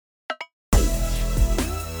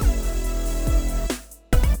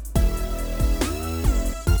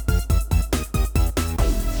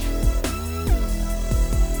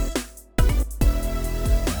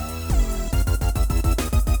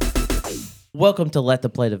Welcome to Let the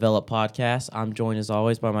Play Develop podcast. I'm joined as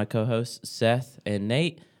always by my co-hosts Seth and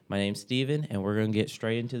Nate. My name's Steven, and we're going to get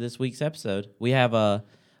straight into this week's episode. We have a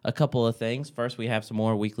couple of things. First, we have some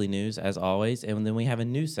more weekly news as always, and then we have a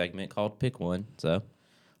new segment called Pick One. So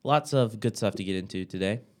lots of good stuff to get into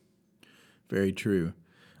today. Very true.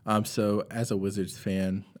 So as a Wizards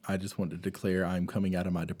fan, I just want to declare I'm coming out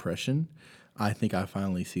of my depression. I think I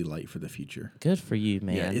finally see light for the future. Good for you,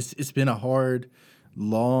 man. Yeah, it's been a hard,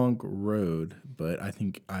 long road, but I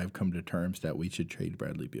think I've come to terms that we should trade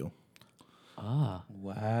Bradley Beal. Ah,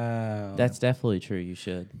 wow. that's definitely true. You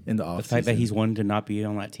should. In the The offseason. fact that he's wanted to not be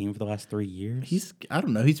on that team for the last 3 years. I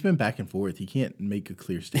don't know. He's been back and forth. He can't make a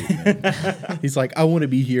clear statement. He's like, I want to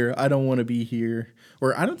be here. I don't want to be here.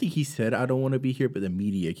 Or I don't think he said, I don't want to be here, but the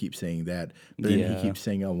media keeps saying that. But then he keeps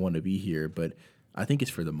saying, I want to be here. But I think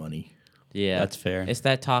it's for the money. Yeah, That's fair. It's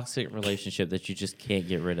that toxic relationship that you just can't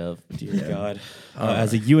get rid of. Dear God.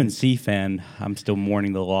 As a UNC fan, I'm still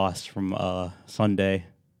mourning the loss from Sunday.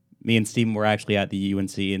 Me and Steven were actually at the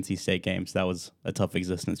UNC-NC State game, so that was a tough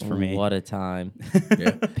existence for me. What a time.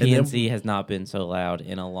 Yeah. PNC has not been so loud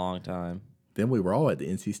in a long time. Then we were all at the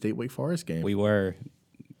NC State Wake Forest game. We were.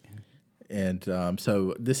 And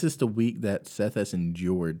so this is the week that Seth has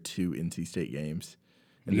endured 2 NC State games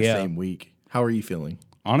in the same week. How are you feeling?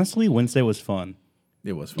 Honestly, Wednesday was fun.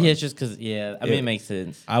 It was fun. Yeah, it's just because, I mean, it makes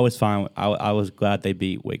sense. I was fine. I was glad they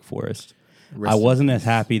beat Wake Forest. Rest I in wasn't as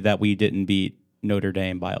happy that we didn't beat Notre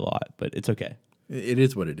Dame by a lot, but it's okay. It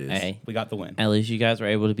is what it is. Hey, We got the win. at least you guys were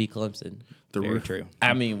able to beat Clemson. Very true.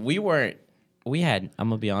 I mean, we had, I'm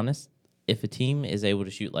going to be honest, if a team is able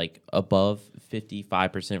to shoot like above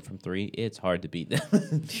 55% from 3, it's hard to beat them.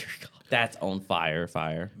 Dear God. That's on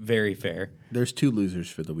fire. Very fair. There's 2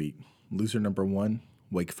 losers for the week. Loser number 1,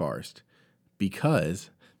 Wake Forest. Because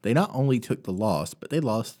they not only took the loss, but they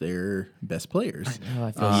lost their best players. Oh,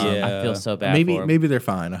 I feel so bad for them. Maybe they're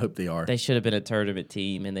fine. I hope they are. They should have been a tournament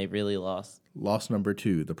team, and they really lost. Loss number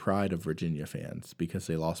 2, the pride of Virginia fans, because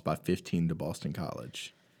they lost by 15 to Boston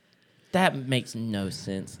College. That makes no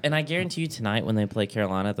sense. And I guarantee you tonight when they play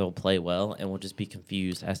Carolina, they'll play well, and we'll just be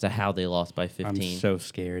confused as to how they lost by 15. I'm so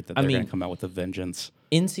scared that they're going to come out with a vengeance.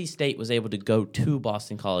 NC State was able to go to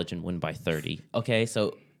Boston College and win by 30. Okay,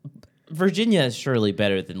 so Virginia is surely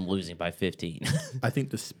better than losing by 15. I think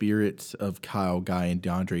the spirits of Kyle Guy and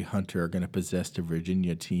DeAndre Hunter are going to possess the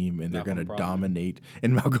Virginia team, and they're going to dominate.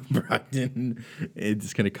 And Malcolm Brogdon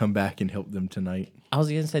is going to come back and help them tonight. I was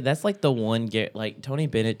going to say, that's like the one, like Tony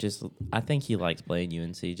Bennett I think he likes playing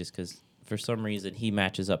UNC just because for some reason he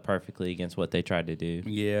matches up perfectly against what they tried to do.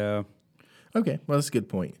 Yeah. Okay, well, that's a good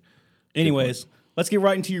point. Anyways, let's get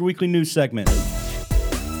right into your weekly news segment.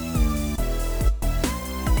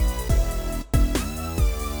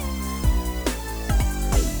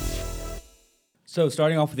 So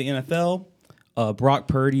starting off with the NFL, Brock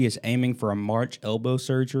Purdy is aiming for a March elbow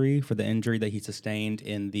surgery for the injury that he sustained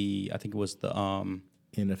in I think it was the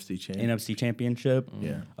NFC Championship.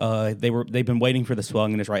 Yeah. They've been waiting for the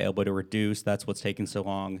swelling in his right elbow to reduce. That's what's taking so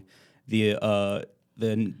long. The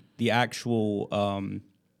actual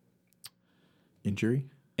Injury?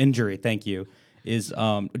 thank you, is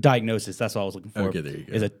diagnosis. That's what I was looking for. Okay, there you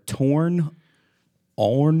go. Is a torn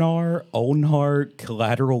ulnar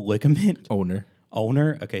collateral ligament.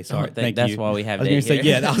 Ulnar? Okay, sorry. Thank you. That's why we have I was going to say,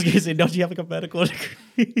 here. I was going to say, don't you have like a medical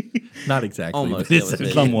degree? Not exactly. Almost. But it's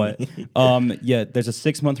okay. Somewhat. There's a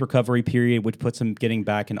 6-month recovery period, which puts him getting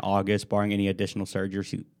back in August, barring any additional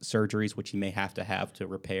surgeries, which he may have to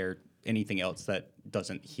repair anything else that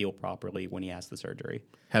doesn't heal properly when he has the surgery.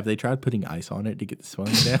 Have they tried putting ice on it to get the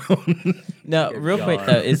swelling down? No, real quick,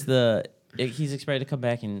 though, he's expected to come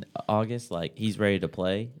back in August? Like, he's ready to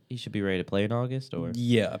play? He should be ready to play in August? Or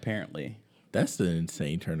Yeah, apparently. That's an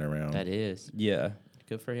insane turnaround. That is. Yeah.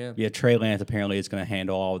 Good for him. Yeah, Trey Lance apparently is going to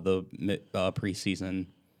handle all the preseason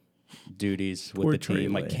duties with Poor the Trey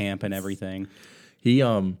team, like Lance. camp and everything.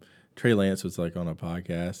 Trey Lance was like on a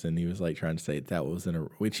podcast, and he was like trying to say that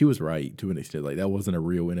wasn't which he was right to an extent. Like that wasn't a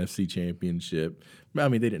real NFC championship. I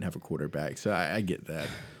mean, they didn't have a quarterback, so I get that.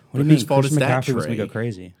 What do you mean? Whose fault is Christian that, McCaffrey was going to Trey? go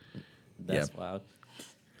crazy. That's wild.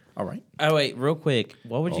 All right. Oh, wait, real quick.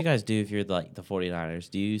 What would you guys do if you're like the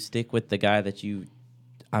 49ers? Do you stick with the guy that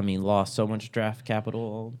lost so much draft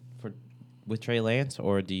capital with Trey Lance,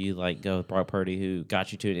 or do you like go with Brock Purdy, who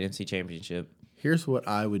got you to an NFC championship? Here's what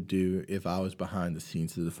I would do if I was behind the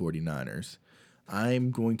scenes of the 49ers.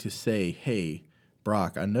 I'm going to say, hey,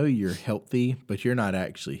 Brock, I know you're healthy, but you're not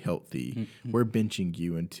actually healthy. Mm-hmm. We're benching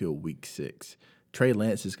you until week 6. Trey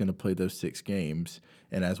Lance is going to play those 6 games,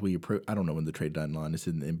 and as we approach, I don't know when the trade deadline is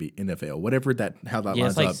in the NFL, whatever how that Yeah,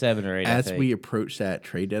 lines it's like up. 7 or 8. As we approach that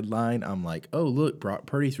trade deadline, I'm like, oh look, Brock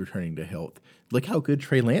Purdy's returning to health. Look how good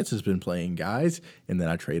Trey Lance has been playing, guys, and then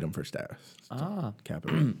I trade him for staff.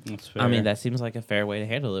 Capital. That's fair. I mean, that seems like a fair way to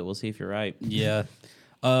handle it. We'll see if you're right. Yeah.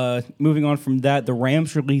 Moving on from that, the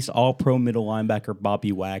Rams released All-Pro middle linebacker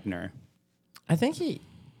Bobby Wagner. I think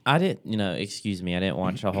I didn't, excuse me, I didn't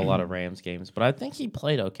watch a whole lot of Rams games, but I think he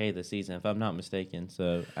played okay this season, if I'm not mistaken.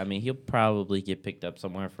 So, I mean, he'll probably get picked up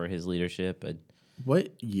somewhere for his leadership.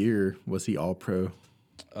 What year was he All Pro?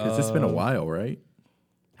 Because it's been a while, right?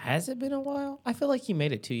 Has it been a while? I feel like he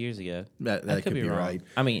made it 2 years ago. That could be wrong. right.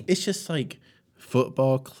 I mean, it's just like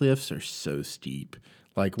football cliffs are so steep.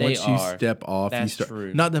 Like They once you are. step off, That's you start.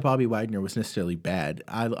 true. Not that Bobby Wagner was necessarily bad.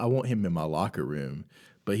 I want him in my locker room,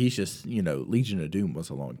 but he's just Legion of Doom was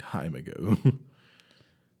a long time ago.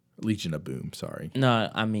 Legion of Boom, sorry. no,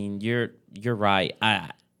 I mean, you're right.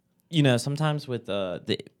 Sometimes with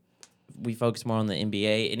we focus more on the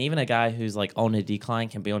NBA, and even a guy who's like on a decline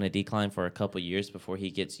can be on a decline for a couple years before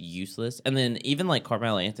he gets useless. And then even like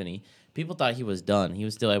Carmelo Anthony, people thought he was done. He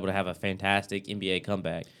was still able to have a fantastic NBA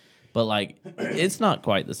comeback, but like it's not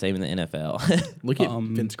quite the same in the NFL. Look at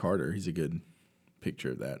Vince Carter. He's a good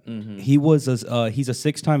picture of that. He was he's a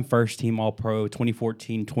 6-time first-team All-Pro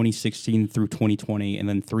 2014, 2016 through 2020, and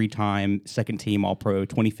then 3-time second-team All-Pro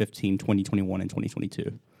 2015, 2021, and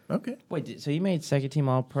 2022. Okay. Wait, so you made second team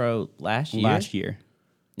All Pro last year? Last year.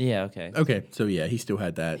 Yeah. Okay. Okay. So yeah, he still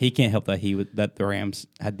had that. He can't help that that the Rams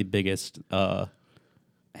had the biggest Super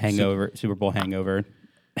Bowl hangover.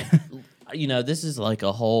 This is like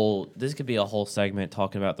this could be a whole segment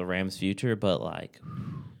talking about the Rams' future, but like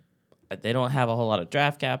they don't have a whole lot of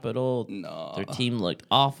draft capital. No. Their team looked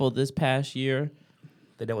awful this past year.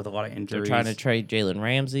 They dealt with a lot of injuries. They're trying to trade Jalen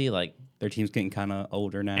Ramsey. Like Their team's getting kind of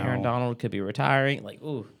older now. Aaron Donald could be retiring. Like,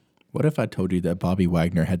 ooh, What if I told you that Bobby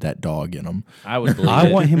Wagner had that dog in him? I would believe I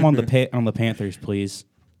it. want him on the Panthers, please.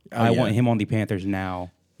 I yeah. want him on the Panthers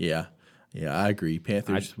now. Yeah. Yeah, I agree.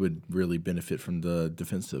 Panthers would really benefit from the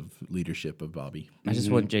defensive leadership of Bobby. I just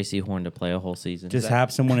want J.C. Horn to play a whole season. Just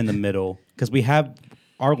have someone in the middle. Because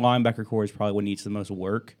our linebacker core is probably what needs the most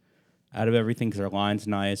work out of everything because our line's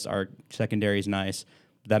nice, our secondary is nice.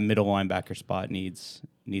 That middle linebacker spot needs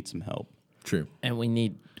some help. True. And we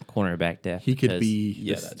need cornerback depth. He could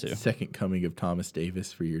be that too. the second coming of Thomas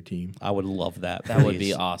Davis for your team. I would love that. That would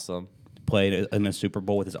be awesome. Played in a Super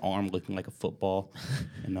Bowl with his arm looking like a football.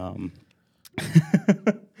 And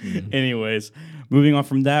anyways, moving on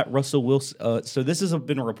from that, Russell Wilson. So this has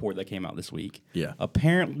been a report that came out this week. Yeah.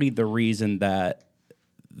 Apparently, the reason that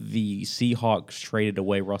the Seahawks traded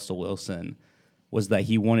away Russell Wilson was that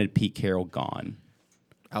he wanted Pete Carroll gone.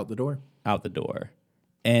 Out the door. Out the door.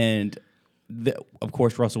 And, of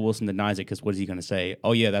course, Russell Wilson denies it because what is he going to say?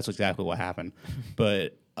 Oh, yeah, that's exactly what happened.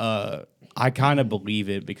 But I kind of believe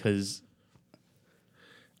it because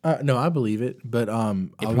No, I believe it, but it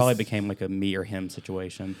probably became like a me or him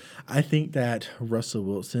situation. I think that Russell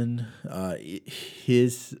Wilson,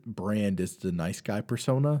 his brand is the nice guy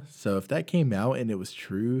persona. So if that came out and it was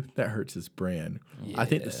true, that hurts his brand. I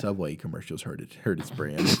think the Subway commercials hurt his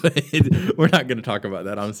brand. We're not going to talk about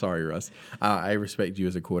that. I'm sorry, Russ. I respect you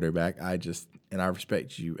as a quarterback. And I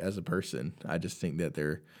respect you as a person. I just think that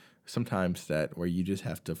there sometimes that where you just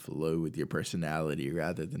have to flow with your personality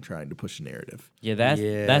rather than trying to push a narrative. Yeah,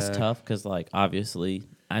 that's tough because, like, obviously,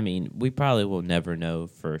 I mean, we probably will never know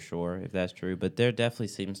for sure if that's true, but there definitely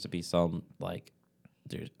seems to be some, like,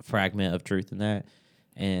 there's a fragment of truth in that.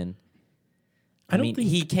 And I mean,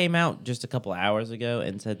 he came out just a couple of hours ago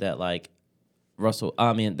and said that, like,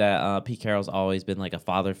 Pete Carroll's always been, like, a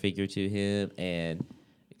father figure to him, and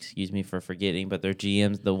excuse me for forgetting, but their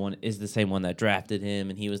GM's the same one that drafted him,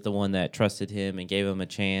 and he was the one that trusted him and gave him a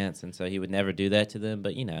chance, and so he would never do that to them.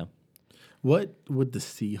 But what would the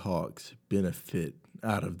Seahawks benefit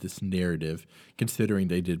out of this narrative, considering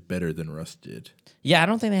they did better than Russ did? Yeah, I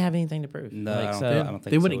don't think they have anything to prove. No, like, I don't think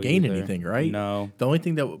they wouldn't so gain either. anything, right? No. The only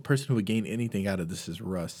person who would gain anything out of this is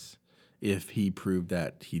Russ, if he proved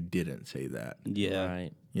that he didn't say that. Yeah.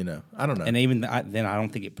 Right. I don't know. And even then, I don't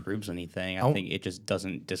think it proves anything. I think it just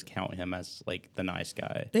doesn't discount him as like the nice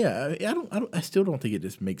guy. Yeah, I still don't think it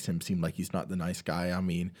just makes him seem like he's not the nice guy. I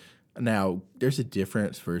mean, now there's a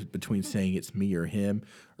difference between saying it's me or him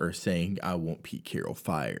or saying I want Pete Carroll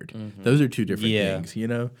fired. Mm-hmm. Those are two different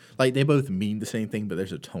things, Like they both mean the same thing, but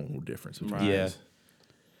there's a tonal difference between those.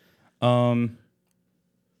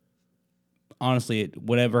 Honestly,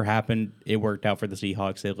 whatever happened, it worked out for the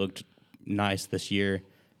Seahawks. They looked nice this year.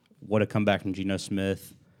 What a comeback from Geno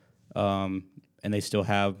Smith. and they still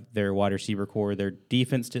have their wide receiver core. Their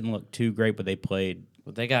defense didn't look too great, but they played.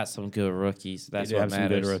 But they got some good rookies. That's They what have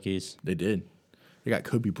matters. some good rookies. They did. They got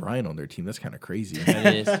Kobe Bryant on their team. That's kind of crazy.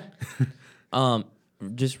 It is.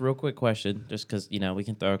 Just real quick question, just because we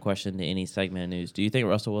can throw a question to any segment of news. Do you think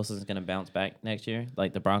Russell Wilson is going to bounce back next year?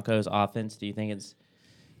 Like the Broncos' offense, do you think it's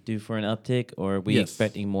due for an uptick, or are we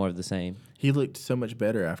expecting more of the same? He looked so much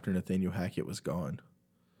better after Nathaniel Hackett was gone.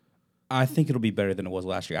 I think it'll be better than it was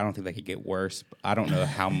last year. I don't think they could get worse. But I don't know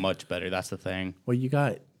how much better. That's the thing. Well, you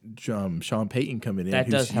got Sean Payton coming in. That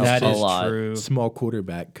who's does help That a is lot. true. small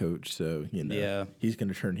quarterback coach, so Yeah. he's going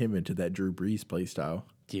to turn him into that Drew Brees play style.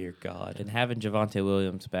 Dear God. And having Javonte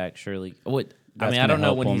Williams back, surely. What? I That's mean, I gonna don't know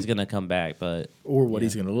help when him. he's going to come back, but Or what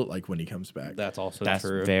he's going to look like when he comes back. That's also that's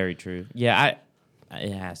true. very true. Yeah,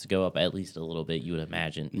 it has to go up at least a little bit, you would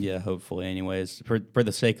imagine. Yeah, hopefully. Anyways, for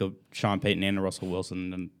the sake of Sean Payton and Russell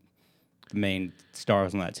Wilson, and the main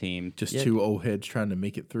stars on that team. Just Yeah. two old heads trying to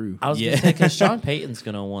make it through. I was Yeah. going to say, because Sean Payton's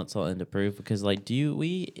going to want something to prove, because, do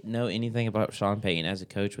we know anything about Sean Payton as a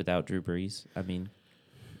coach without Drew Brees? I mean,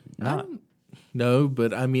 not. No,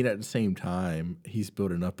 but I mean at the same time, he's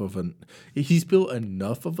built enough of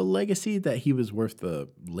a legacy that he was worth the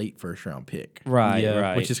late first round pick. Right, Yeah.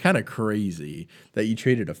 right. Which is kind of crazy that you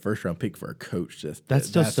traded a first round pick for a coach. That's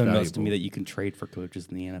still so nuts to me valuable. that you can trade for coaches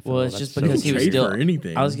in the NFL. Well, it's That's just so because he was trade still. for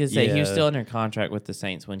anything. I was going to say, he was Yeah. still under contract with the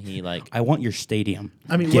Saints when he, I want your stadium.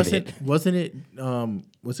 I mean, Give wasn't it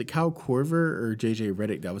was it Kyle Korver or JJ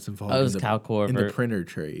Redick that was involved it was in Kyle in the Korver. printer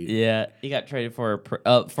trade? Yeah, he got traded for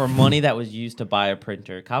for money that was used to buy a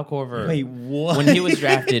printer. Kyle Korver, Wait, what? when he was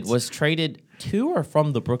drafted, was traded to or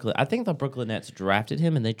from the Brooklyn. I think the Brooklyn Nets drafted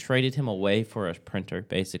him, and they traded him away for a printer,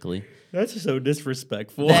 basically. That's so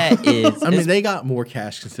disrespectful. That is, I mean, they got more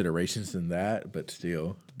cash considerations than that, but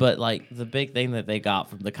still. but the big thing that they got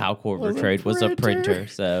from the Kyle Korver Was a trade was a printer. printer.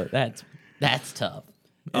 So that's tough.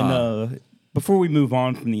 And before we move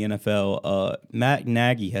on from the NFL, Matt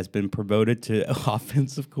Nagy has been promoted to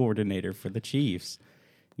offensive coordinator for the Chiefs.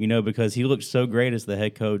 Because he looked so great as the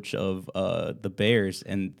head coach of the Bears,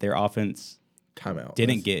 and their offense Timeout.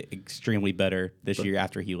 didn't get extremely better this year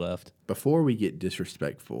after he left. Before we get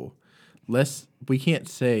disrespectful, we can't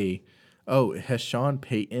say, oh, has Sean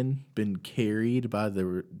Payton been carried by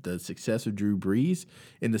the success of Drew Brees?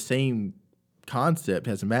 In the same concept,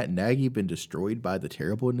 has Matt Nagy been destroyed by the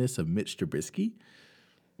terribleness of Mitch Trubisky?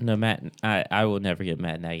 No, Matt, I will never give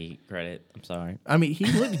Matt Nagy credit. I'm sorry. I mean,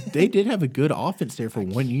 they did have a good offense there for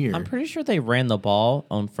 1 year. I'm pretty sure they ran the ball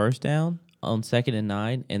on first down, on 2nd and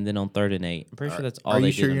 9, and then on 3rd and 8. I'm pretty sure that's all. Are they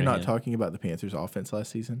you sure did you're under not him. talking about the Panthers' offense last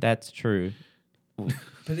season? That's true.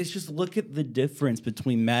 But it's just look at the difference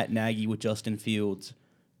between Matt Nagy with Justin Fields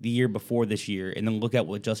the year before this year, and then look at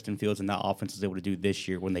what Justin Fields and that offense was able to do this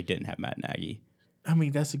year when they didn't have Matt Nagy. I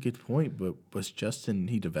mean, that's a good point, but was Justin,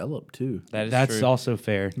 he developed too. That's true. also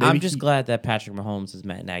fair. I'm just glad that Patrick Mahomes is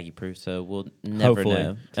Matt Nagy proof, so we'll never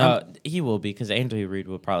Hopefully. know. He will be, because Andrew Reid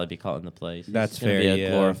will probably be calling the plays. He's That's gonna fair, Be a yeah.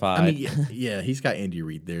 glorified. I mean, yeah, he's got Andy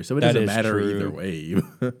Reid there, so it That doesn't is matter true. either way.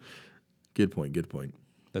 Good point.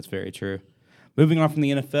 That's very true. Moving on from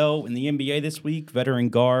the NFL, in the NBA this week, veteran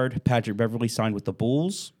guard Patrick Beverley signed with the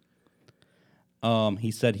Bulls. He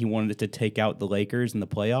said he wanted to take out the Lakers in the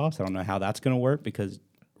playoffs. I don't know how that's going to work because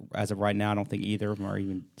as of right now, I don't think either of them are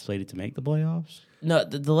even slated to make the playoffs. No,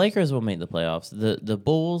 the Lakers will make the playoffs. The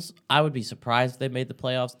Bulls, I would be surprised if they made the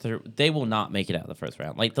playoffs. They will not make it out of the first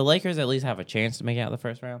round. Like, the Lakers at least have a chance to make it out of the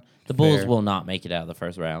first round. The Bulls Fair. will not make it out of the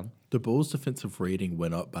first round. The Bulls' defensive rating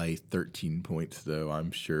went up by 13 points, though,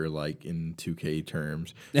 I'm sure, like in 2K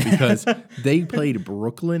terms, because they played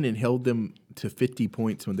Brooklyn and held them to 50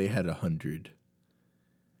 points when they had 100.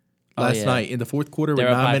 Last night, in the fourth quarter, with They're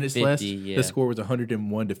up 9 by minutes 50, left, yeah. the score was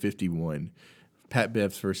 101 to 51. Pat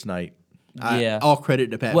Bev's first night. Yeah. All credit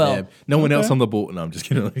to Pat Well, Bev. No one else on the Bulls. No, I'm just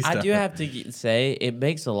kidding. I do have to say it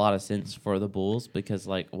makes a lot of sense for the Bulls because,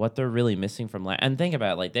 what they're really missing from and think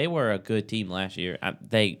about it, they were a good team last year.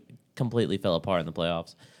 They completely fell apart in the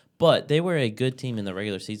playoffs, but they were a good team in the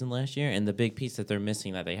regular season last year, and the big piece that they're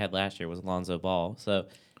missing that they had last year was Lonzo Ball. So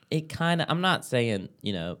it kind of, I'm not saying,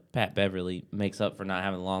 Pat Beverly makes up for not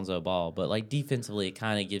having Lonzo Ball, but defensively it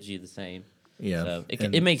kind of gives you the same. Yeah. So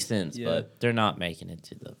it makes sense, Yeah. but they're not making it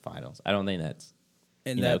to the finals. I don't think that's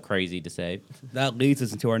crazy to say. That leads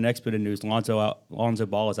us into our next bit of news. Lonzo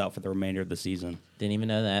Ball is out for the remainder of the season. Didn't even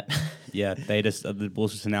know that. Yeah, they just the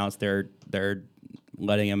Bulls just announced they're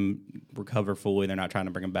letting him recover fully. They're not trying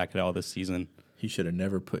to bring him back at all this season. He should have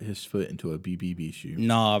never put his foot into a BBB shoe.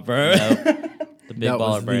 Nah, bro. The big That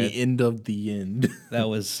baller was brand. the end of the end.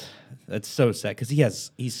 That's so sad because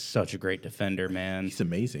he's such a great defender, man. He's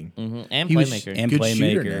amazing. And He was playmaker. And good playmaker.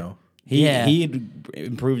 shooter now. He had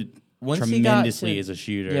improved Once he got tremendously to- as a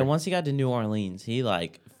shooter. Yeah, once he got to New Orleans, he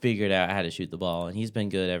figured out how to shoot the ball, and he's been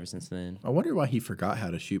good ever since then. I wonder why he forgot how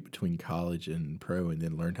to shoot between college and pro and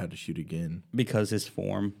then learned how to shoot again. because his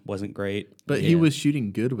form wasn't great. But he Yeah. was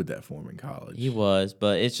shooting good with that form in college. He was,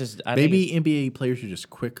 but it's just I think Maybe it's- NBA players are just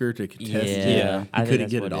quicker to contest it. Yeah, I You think couldn't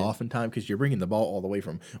that's get what it it is. off in time because you're bringing the ball all the way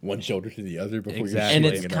from one shoulder to the other before Exactly. and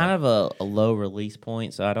you're it's shooting kind of a low release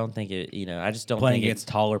point, so I don't think it. I just don't Playing think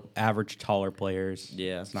against average taller players.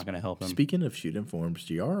 Yeah. It's not going to help him. Speaking of shooting forms,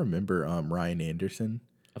 do y'all remember Ryan Anderson?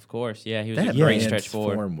 Of course, yeah, he was That a great man's stretch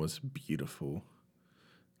forward. form was beautiful.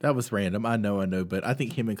 That was random. I know, but I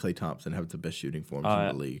think him and Klay Thompson have the best shooting forms in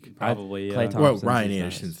the league. Probably, yeah. Klay Well, Thompson's Ryan is nice.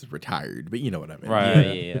 Anderson's retired, but you know what I mean.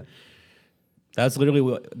 Right? Yeah. That's literally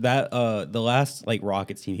what the last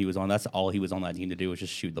Rockets team he was on. That's all he was on that team to do was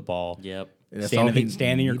just shoot the ball. Yep. And that's Stand, all he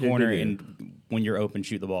stand in your needed to corner do. and when you're open,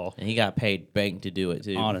 shoot the ball. And he got paid bank to do it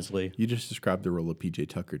too. Honestly, You just described the role of PJ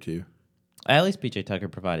Tucker too. At least PJ Tucker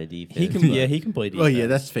provided defense. he can. Yeah, he can play defense. Well, yeah,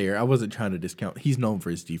 that's fair. I wasn't trying to discount. He's known for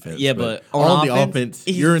his defense. Yeah, but on on the offense,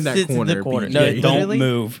 he you're in that sits corner. the corner. PJ. No, Don't literally,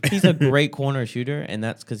 move. He's a great corner shooter, and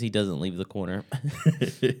that's because he doesn't leave the corner.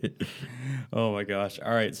 Oh my gosh!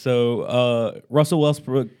 All right, so Russell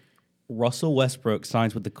Westbrook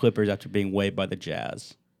signs with the Clippers after being waived by the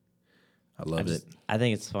Jazz. I love it. I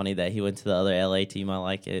think it's funny that he went to the other LA team. I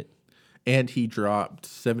like it. And he dropped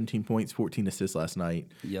 17 points, 14 assists last night.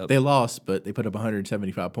 Yep. They lost, but they put up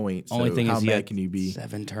 175 points. Only so thing how is, he mad had can you be?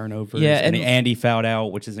 7 turnovers. Yeah, and and- Andy fouled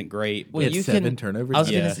out, which isn't great. Well, He had you 7 can- turnovers? I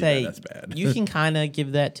was Yeah. gonna say That's bad. you can kind of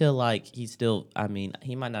give that to he's still. I mean,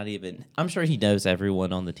 he might not even. I'm sure he knows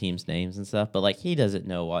everyone on the team's names and stuff, but he doesn't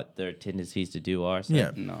know what their tendencies to do are. So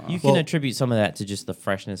Yeah. No. you can Well- attribute some of that to just the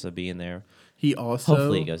freshness of being there. He also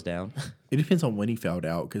Hopefully, it goes down. It depends on when he fouled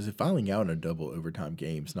out because fouling out in a double overtime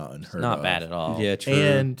game is not unheard of. Not bad at all. Yeah, true.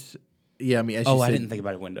 And yeah, I mean, as you I said, didn't think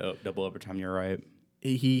about it when double overtime. You're right.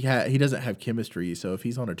 he doesn't have chemistry. So if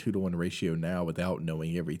he's on a 2-to-1 ratio now without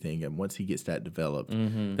knowing everything, and once he gets that developed,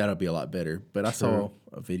 that'll be a lot better. But I saw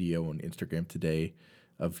a video on Instagram today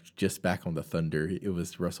of just back on the Thunder. It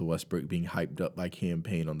was Russell Westbrook being hyped up by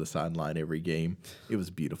campaign on the sideline every game. It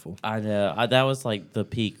was beautiful. I know that was the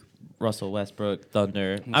peak Russell Westbrook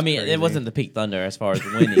Thunder. I mean, crazy. it wasn't the peak Thunder as far as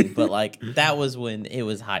winning, but that was when it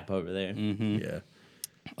was hype over there. Yeah.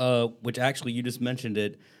 Which actually, you just mentioned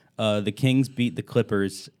it. The Kings beat the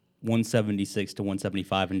Clippers 176 to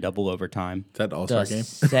 175 in double overtime. Is that the The All-Star game?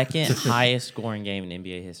 second highest scoring game in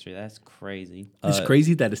NBA history. That's crazy. It's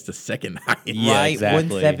crazy that it's the second highest. Yeah, Right, exactly.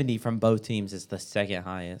 170 from both teams is the second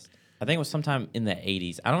highest. I think it was sometime in the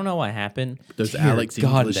 80s. I don't know what happened. Those Dear Alex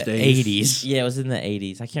God, English the days. 80s. Yeah, it was in the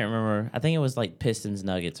 80s. I can't remember. I think it was Pistons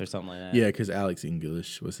Nuggets or something like that. Yeah, because Alex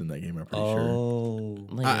English was in that game, I'm pretty sure.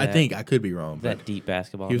 Look at I that. think I could be wrong, but that deep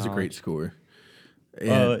basketball. he was a knowledge. great scorer.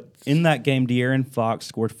 And In that game, De'Aaron Fox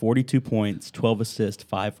scored 42 points, 12 assists,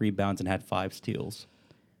 5 rebounds, and had 5 steals,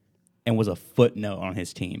 and was a footnote on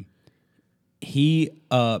his team.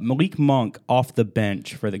 Malik Monk off the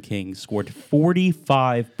bench for the Kings scored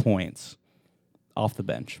 45 points off the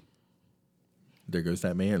bench. there goes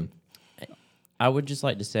that man. I would just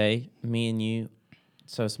like to say, me and you,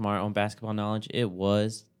 so smart on basketball knowledge. It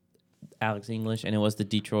was Alex English, and it was the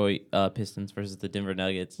Detroit Pistons versus the Denver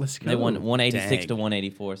Nuggets. Let's They won go. 186 to Dang.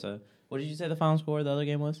 184. So, what did you say the final score of the other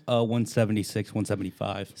game was? 176,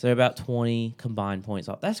 175. So they're about 20 combined points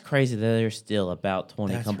off. That's crazy that they're still about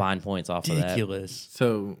 20 That's combined points off of that. Ridiculous.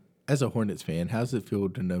 So, as a Hornets fan, how does it feel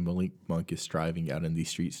to know Malik Monk is striving out in these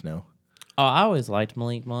streets now? Oh, I always liked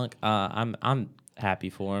Malik Monk. I'm happy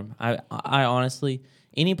for him. I honestly,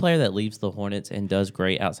 any player that leaves the Hornets and does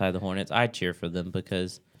great outside the Hornets, I cheer for them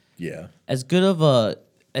because Yeah. as good of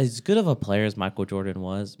a player as Michael Jordan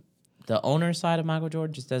was, the owner side of Michael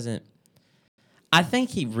Jordan just doesn't. I think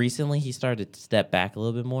he started to step back a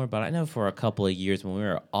little bit more, but I know for a couple of years when we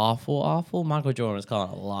were awful, Michael Jordan was calling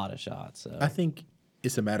a lot of shots. So. I think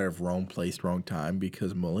it's a matter of wrong place, wrong time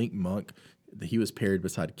because Malik Monk, he was paired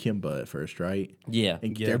beside Kimba at first, right? Yeah,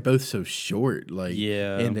 And Yeah. they're both so short,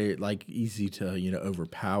 Yeah. and they're easy to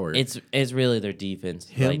overpower. it's really their defense.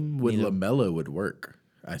 Him Like, with neither- LaMelo would work,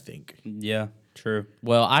 I think. Yeah, true.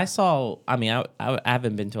 Well, I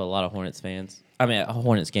haven't been to a lot of Hornets games,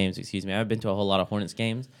 excuse me. I haven't been to a whole lot of Hornets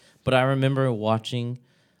games, but I remember watching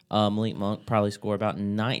Malik Monk probably score about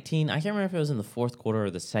 19. I can't remember if it was in the fourth quarter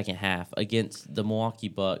or the second half against the Milwaukee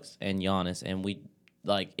Bucks and Giannis, and we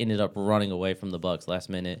ended up running away from the Bucks last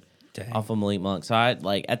minute Dang. off of Malik Monk. So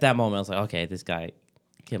at that moment I was like, okay, this guy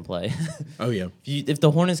can play. Oh, yeah. If the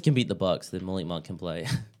Hornets can beat the Bucks, then Malik Monk can play.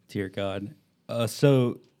 Dear God.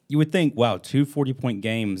 So you would think, wow, 2 40-point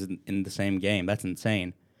games in the same game. That's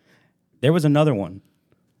insane. There was another one.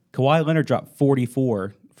 Kawhi Leonard dropped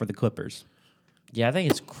 44 for the Clippers. Yeah, I think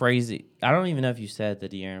it's crazy. I don't even know if you said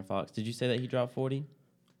that De'Aaron Fox. Did you say that he dropped 40?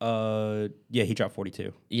 Yeah, he dropped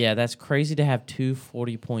 42. Yeah, that's crazy to have two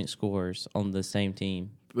 40-point scorers on the same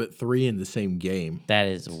team. But 3 in the same game. That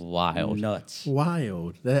is wild. Nuts.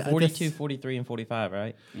 Wild. 42, 43, and 45,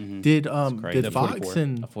 right? Mm-hmm. Did crazy. Fox 44.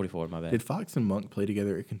 and 44, my bad. did Fox and Monk play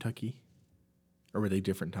together at Kentucky, or were they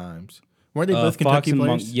different times? Weren't they both Fox Kentucky and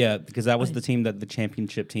players? Monk, yeah, because that was the team that the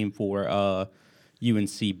championship team for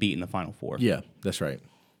UNC beat in the Final Four. Yeah, that's right.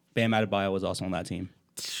 Bam Adebayo was also on that team.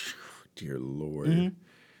 Dear Lord,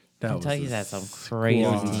 that Kentucky's was had some crazy It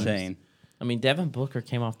was teams. insane. I mean, Devin Booker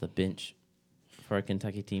came off the bench for a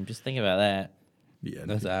Kentucky team. Just think about that. Yeah,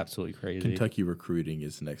 That's absolutely crazy. Kentucky recruiting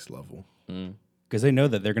is next level. Because they know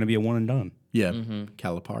that they're going to be a one and done. Yeah,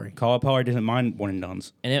 Calipari. Calipari doesn't mind one and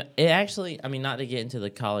dones. And it actually, I mean, not to get into the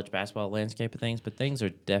college basketball landscape of things, but things are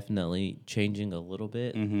definitely changing a little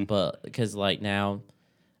bit. But because, like, now,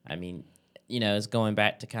 I mean, you know, it's going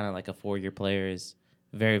back to kind of like a 4-year player is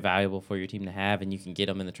very valuable for your team to have, and you can get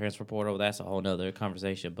them in the transfer portal. That's a whole nother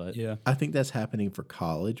conversation. But Yeah. I think that's happening for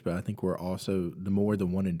college, but I think we're also the more the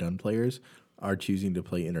one and done players are choosing to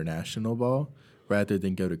play international ball rather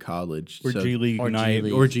than go to college Or G League or G Ignite.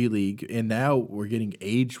 League. or G League. And now we're getting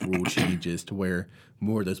age rule changes to where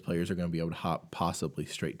more of those players are going to be able to hop possibly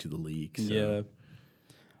straight to the league. So.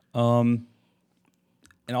 Yeah.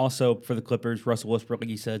 And also for the Clippers, Russell Westbrook, like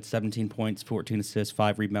you said, 17 points, 14 assists,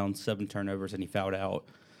 5 rebounds, 7 turnovers, and he fouled out.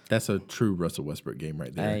 That's a true Russell Westbrook game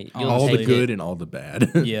right there. Hey, you'll all the take good it. and all the bad.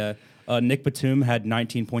 Yeah. Nick Batum had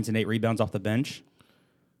 19 points and 8 rebounds off the bench.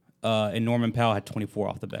 And Norman Powell had 24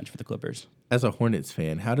 off the bench for the Clippers. As a Hornets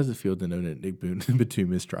fan, how does it feel to know that Nick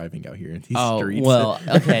Batum is driving out here in these streets? Well,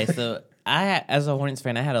 okay, so as a Hornets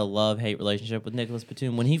fan, I had a love-hate relationship with Nicholas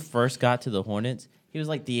Batum. When he first got to the Hornets, he was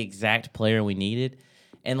like the exact player we needed.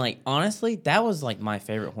 And, like, honestly, that was, like, my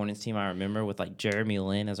favorite Hornets team I remember with, like, Jeremy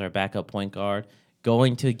Lin as our backup point guard,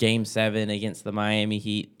 going to Game 7 against the Miami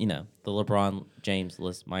Heat, you know, the LeBron James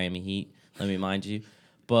list Miami Heat, let me mind you.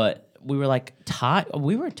 But we were, like, tied.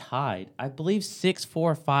 We were tied. I believe 6,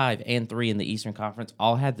 4, 5, and 3 in the Eastern Conference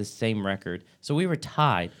all had the same record. So we were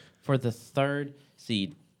tied for the 3rd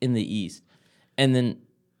seed in the East. And then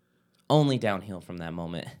only downhill from that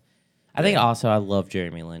moment. I think also I love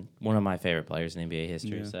Jeremy Lin, one of my favorite players in NBA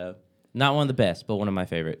history. Yeah. So not one of the best, but one of my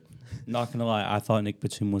favorite. Not going to lie, I thought Nick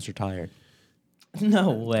Batum was retired.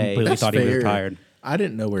 No way. Completely That's thought he was fair. retired. I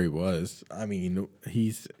didn't know where he was. I mean,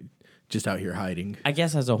 he's just out here hiding. I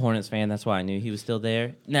guess as a Hornets fan, that's why I knew he was still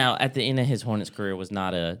there. Now, at the end of his Hornets career was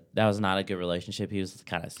not a good relationship. He was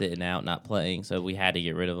kind of sitting out, not playing, so we had to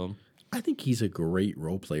get rid of him. I think he's a great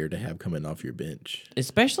role player to have coming off your bench.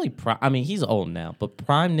 Especially, I mean, he's old now, but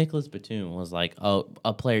prime Nicholas Batum was like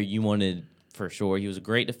a player you wanted for sure. He was a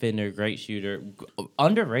great defender, great shooter,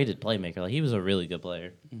 underrated playmaker. Like, he was a really good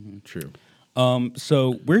player. True.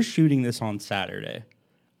 So we're shooting this on Saturday.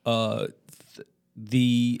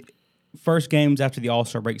 The first games after the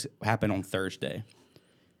All-Star breaks happen on Thursday.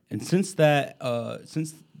 And since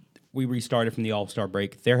we restarted from the All-Star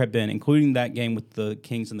break, there have been, including that game with the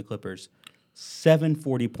Kings and the Clippers, 7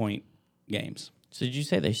 40-point games. So did you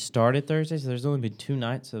say they started Thursday? So there's only been 2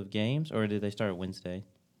 nights of games, or did they start Wednesday?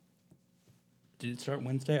 Did it start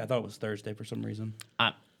Wednesday? I thought it was Thursday for some reason.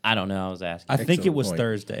 I don't know. I was asking. I think it Excellent was point.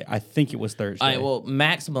 Thursday. All right, well,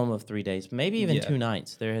 maximum of 3 days, maybe even Yeah. 2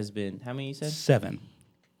 nights. There has been, how many you said? 7.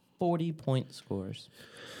 40-point scores.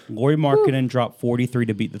 Lauri Markkanen dropped 43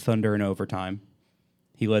 to beat the Thunder in overtime.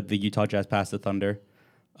 He led the Utah Jazz past the Thunder.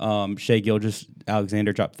 Shai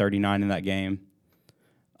Gilgeous-Alexander dropped 39 in that game.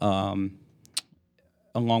 Along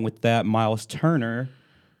with that, Miles Turner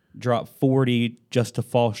dropped 40 just to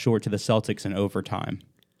fall short to the Celtics in overtime.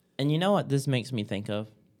 And you know what this makes me think of?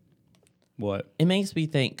 What? It makes me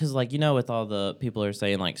think, because, like, you know, with all the people are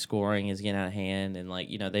saying, like, scoring is getting out of hand, and, like,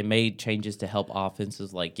 you know, they made changes to help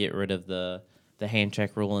offenses, like, get rid of the hand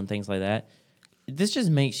check rule and things like that. This just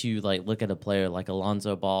makes you, like, look at a player like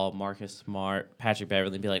Alonzo Ball, Marcus Smart, Patrick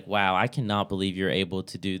Beverly, and be like, wow, I cannot believe you're able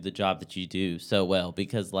to do the job that you do so well,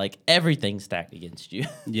 because, like, everything's stacked against you.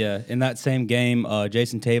 Yeah, in that same game,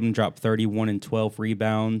 Jason Tatum dropped 31 and 12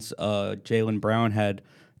 rebounds. Jaylen Brown had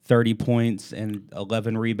 30 points and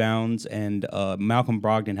 11 rebounds, and Malcolm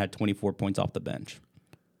Brogdon had 24 points off the bench.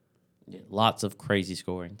 Yeah, lots of crazy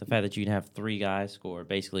scoring. The fact that you can have 3 guys score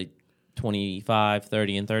basically 25,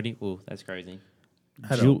 30, and 30, ooh, that's crazy.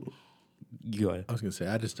 I don't- Go ahead. I was gonna say,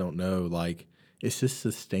 I just don't know. Like, is this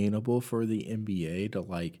sustainable for the NBA to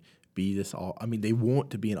like be this all? I mean, they want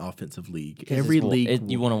to be an offensive league. Every league,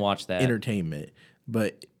 You want to watch that. entertainment,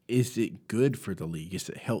 but is it good for the league? Is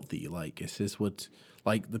it healthy? Like, is this what's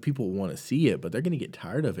like the people want to see it, but they're going to get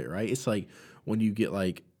tired of it, right? It's like when you get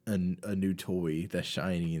like a new toy that's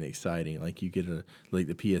shiny and exciting, like you get like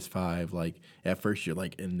the PS5, like at first you're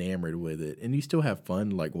like enamored with it and you still have fun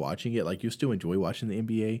like watching it, like you'll still enjoy watching the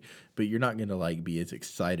NBA, but you're not going to like be as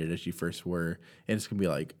excited as you first were, and it's going to be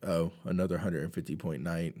like, oh, another 150 point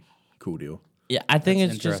night, cool deal. Yeah, I think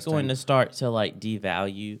That's it's just going to start to like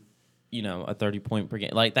devalue, a 30-point per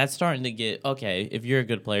game. Like that's starting to get, okay, if you're a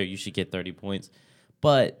good player, you should get 30 points.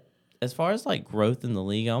 But as far as like growth in the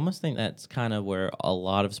league, I almost think that's kind of where a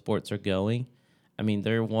lot of sports are going. I mean,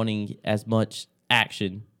 they're wanting as much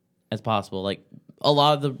action as possible. Like a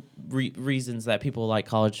lot of the reasons that people like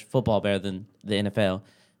college football better than the NFL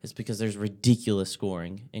is because there's ridiculous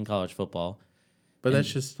scoring in college football. But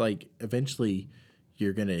that's just like eventually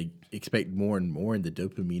you're going to expect more and more, and the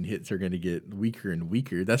dopamine hits are going to get weaker and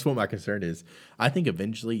weaker. That's what my concern is. I think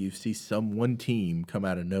eventually you see one team come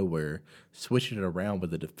out of nowhere, switching it around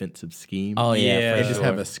with a defensive scheme. Oh, yeah. And For just sure.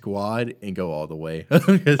 have a squad and go all the way.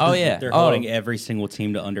 Oh, yeah. They're holding every single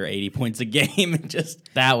team to under 80 points a game. And just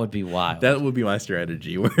That would be wild. That would be my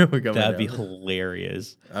strategy. Where we're going. that'd be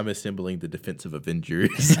hilarious. I'm assembling the defensive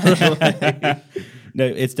Avengers. No,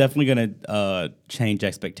 it's definitely going to change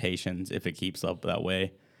expectations if it keeps up that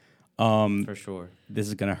way. For sure. This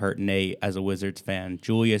is going to hurt Nate as a Wizards fan.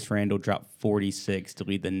 Julius Randle dropped 46 to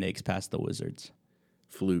lead the Knicks past the Wizards.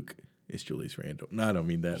 Fluke is Julius Randle. No, I don't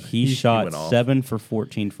mean that. He shot went off. 7 for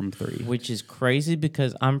 14 from 3. Which is crazy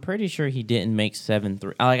because I'm pretty sure he didn't make 7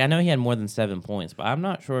 3. Like I know he had more than 7 points, but I'm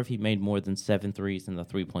not sure if he made more than 7 threes in the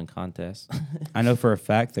 3-point contest. I know for a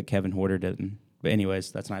fact that Kevin Huerter didn't. But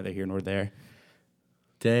anyways, that's neither here nor there.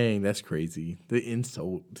 Dang, that's crazy. The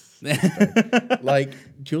insults. Like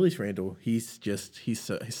Julius Randle, he's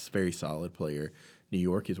a very solid player. New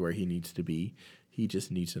York is where he needs to be. He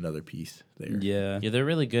just needs another piece there. Yeah. Yeah, they're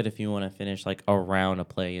really good if you want to finish like around a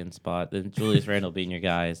play-in spot. Then Julius Randle being your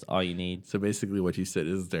guy is all you need. So basically what you said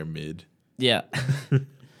is they're mid. Yeah. And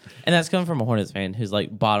that's coming from a Hornets fan who's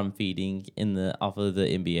like bottom feeding off of the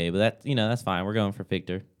NBA. But that's fine. We're going for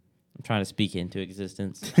Victor. I'm trying to speak into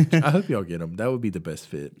existence. I hope y'all get him. That would be the best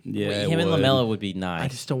fit. Yeah, Him and LaMelo would be nice. I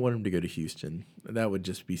just don't want him to go to Houston. That would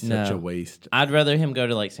just be such a waste. I'd rather him go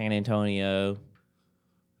to like San Antonio,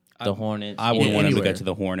 the Hornets. I would want him to anywhere. go to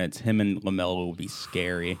the Hornets. Him and LaMelo would be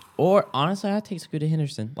scary. Or honestly, I'd take Scooter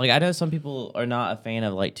Henderson. Like I know some people are not a fan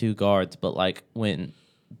of like two guards, but like when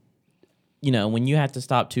you have to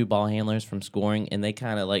stop two ball handlers from scoring, and they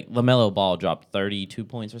kind of like LaMelo Ball dropped 32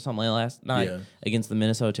 points or something like last night against the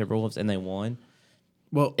Minnesota Timberwolves, and they won.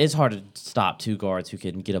 Well, It's hard to stop two guards who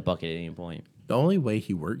can get a bucket at any point. the only way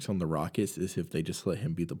he works on the Rockets is if they just let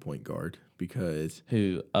him be the point guard because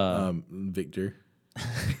Victor.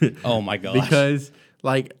 Oh my gosh. Because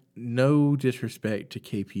like no disrespect to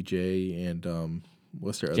KPJ and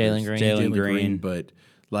what's their Jalen others? Green. Jalen Green. But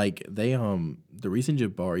like they the reason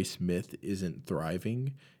Jabari Smith isn't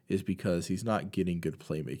thriving is because he's not getting good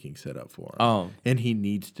playmaking set up for him. Oh. And he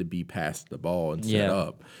needs to be past the ball and set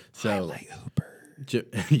up. So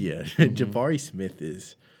Jabari Smith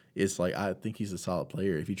is like, I think he's a solid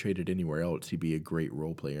player. If he traded anywhere else, he'd be a great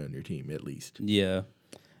role player on your team at least. Yeah.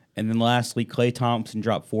 And then lastly, Klay Thompson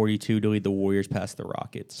dropped 42 to lead the Warriors past the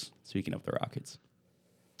Rockets. Speaking of the Rockets.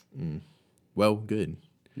 Well, good.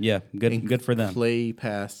 Yeah, good for them. Klay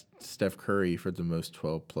passed Steph Curry for the most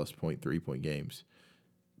 12-plus point 3-point games.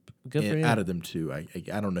 Good for him. Out of them two, I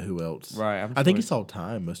don't know who else. Right, I think it's all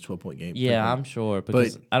time most 12-point games. Yeah, I'm sure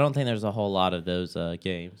because But- I don't think there's a whole lot of those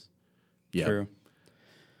games. Yeah. True.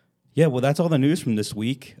 Yeah, well, that's all the news from this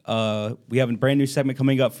week. We have a brand new segment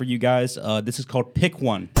coming up for you guys. This is called Pick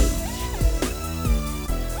One.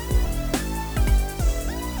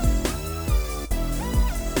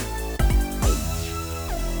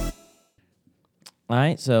 All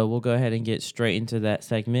right, so we'll go ahead and get straight into that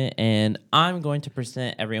segment, and I'm going to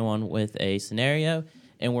present everyone with a scenario,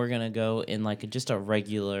 and we're gonna go in like just a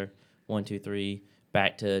regular 1, 2, 3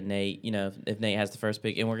 back to Nate. If Nate has the first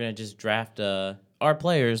pick, and we're gonna just draft our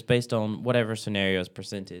players based on whatever scenario is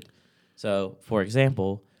presented. So, for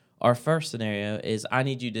example, our first scenario is I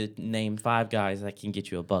need you to name 5 guys that can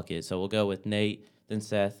get you a bucket. So we'll go with Nate, then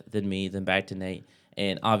Seth, then me, then back to Nate,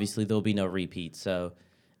 and obviously there'll be no repeats. So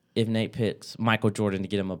if Nate picks Michael Jordan to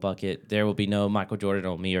get him a bucket, there will be no Michael Jordan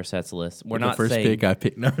on me or Seth's list. We're not the first saying, pick I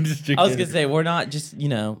picked. No, I'm just joking. I was gonna say we're not just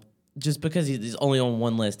just because he's only on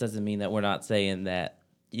one list doesn't mean that we're not saying that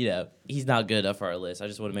he's not good enough for our list. I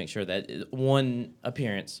just want to make sure that one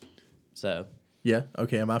appearance. So Yeah.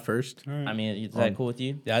 Okay. Am I first? I mean, is that cool with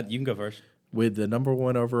you? Yeah, you can go first. With the number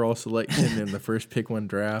 1 overall selection in the first pick 1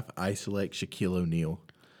 draft, I select Shaquille O'Neal.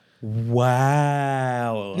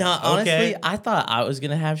 Wow. No, honestly, Okay. I thought I was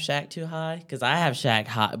gonna have Shaq too high because I have Shaq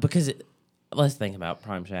high because. Let's think about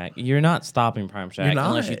Prime Shaq. You're not stopping Prime Shaq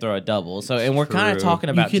unless you throw a double. So, and we're kind of True. talking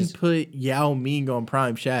about You can put Yao Ming on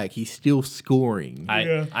Prime Shaq. He's still scoring. I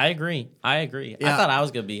agree. I Yeah, thought I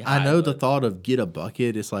was gonna be high. I know the thought of get a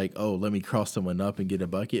bucket. It's like, oh, let me cross someone up and get a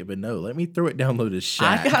bucket. But no, let me throw it down low to Shaq.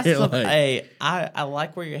 I got some. Like, Hey, I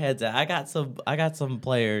like where your head's at. I got some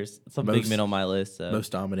players, some big men on my list. So.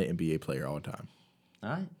 most dominant NBA player all time. All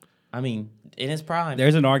right. I mean, in his prime.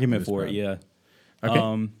 There's an argument for it, yeah.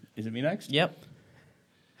 Okay. Is it me next? Yep.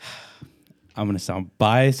 I'm going to sound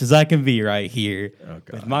biased as I can be right here. Oh,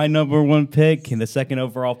 God. With my number 1 pick and the second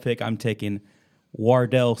overall pick, I'm taking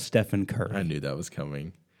Wardell Stephen Curry. I knew that was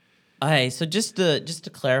coming. Hey, so just to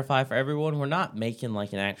clarify for everyone, we're not making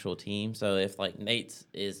like an actual team. So if like Nate's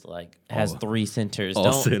is like has 3 centers,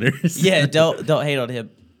 All centers. Yeah, don't hate on him.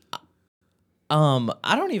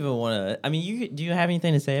 I don't even want to. I mean, do you have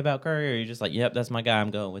anything to say about Curry, or are you just like, yep, that's my guy,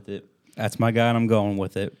 I'm going with it? That's my guy, and I'm going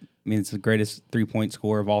with it. I mean, it's the greatest 3-point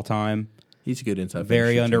scorer of all time. He's a good inside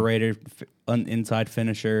Very finisher, underrated inside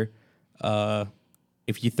finisher.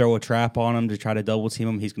 If you throw a trap on him to try to double team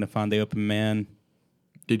him, he's going to find the open man.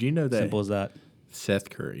 Did you know that Simple as that. Seth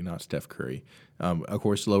Curry, not Steph Curry, of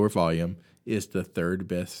course, lower volume, is the 3rd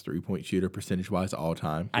best 3-point shooter percentage-wise all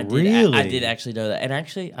time? I did. Really? I did actually know that, and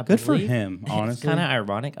actually, I Good for believe him, honestly. It's kind of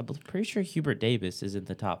ironic. I'm pretty sure Hubert Davis is in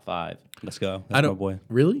the top 5 Let's go. That's my boy.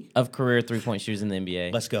 Really? of career 3-point shooters in the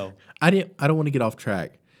NBA. Let's go. I don't want to get off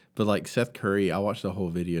track, but like Seth Curry, I watched the whole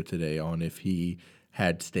video today on if he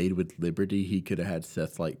had stayed with Liberty, he could have had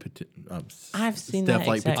Steph like I've seen Steph that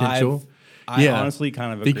like exact- potential. I honestly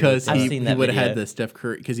kind of agree because with that. I've he seen would that have had video. the Steph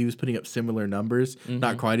Curry because he was putting up similar numbers,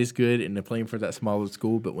 not quite as good, and they're playing for that smaller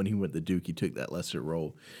school. But when he went to Duke, he took that lesser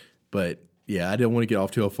role. But yeah, I didn't want to get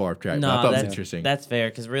off too far track. but I thought it was interesting. That's fair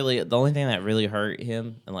because really the only thing that really hurt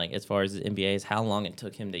him, and like as far as the NBA, is how long it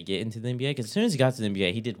took him to get into the NBA. Because as soon as he got to the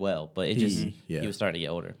NBA, he did well, but he was starting to get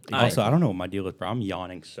older. Also, I don't know what my deal is, bro. I'm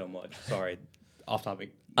yawning so much. Sorry. Off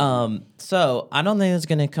topic. So I don't think it's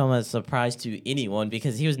gonna come as a surprise to anyone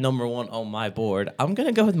because he was number 1 on my board. I'm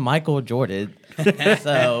gonna go with Michael Jordan.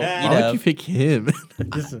 So Why would you pick him?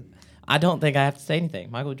 I don't think I have to say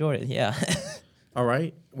anything. Michael Jordan, yeah. All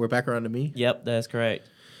right, we're back around to me. Yep, that's correct.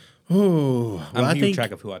 Oh, well, I'm keeping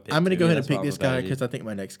track of who I picked. I'm going to go ahead and that's pick what I this was about guy to do. because I think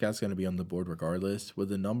my next guy's going to be on the board regardless. With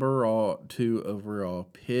the number 2 overall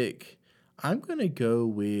pick, I'm going to go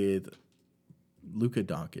with Luka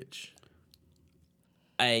Doncic.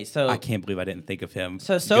 Hey, so I can't believe I didn't think of him.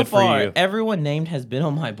 So Good for far, you. everyone named has been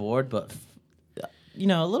on my board, but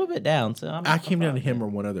a little bit down. So I came down to him or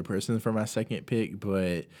one other person for my second pick,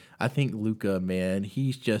 but I think Luka, man,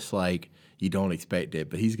 he's just like you don't expect it,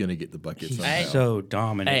 but he's going to get the bucket somehow. So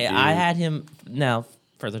dominant. Hey, dude. I had him now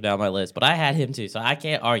further down my list, but I had him too, so I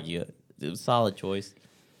can't argue. It was a solid choice.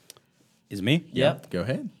 Is it me? Yep. Go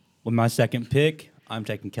ahead. With my second pick, I'm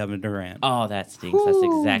taking Kevin Durant. Oh, that stinks. That's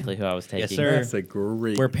exactly who I was taking. Yes, sir. That's a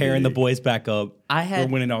great We're pairing the pick. boys back up. We're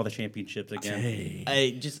winning all the championships again. Hey.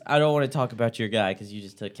 I don't want to talk about your guy because you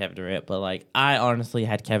just took Kevin Durant, but like I honestly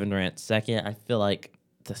had Kevin Durant second. I feel like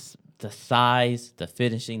the size, the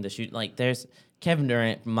finishing, the shooting, like there's Kevin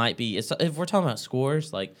Durant might be if we're talking about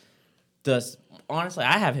scores, like honestly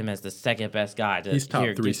I have him as the second best guy to He's top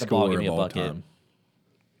 3 get the ball, give scorer me of a all bucket. time.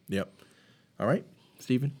 Yep. All right,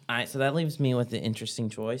 Steven. All right, so that leaves me with the interesting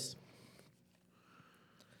choice.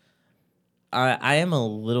 I am a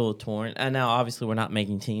little torn. And now, obviously, we're not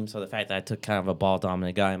making teams, so the fact that I took kind of a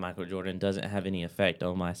ball-dominant guy, Michael Jordan, doesn't have any effect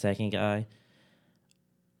on my second guy.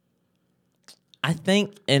 I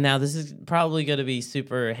think, and now this is probably going to be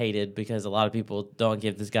super hated because a lot of people don't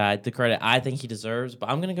give this guy the credit I think he deserves, but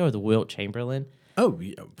I'm going to go with Wilt Chamberlain. Oh,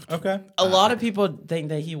 yeah. Okay. A lot of people think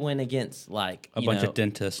that he went against like A bunch of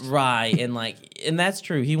dentists. right? And that's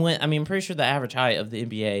true. He went. I mean, I'm pretty sure the average height of the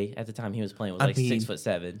NBA at the time he was playing was like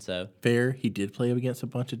 6'7". So Fair. He did play against a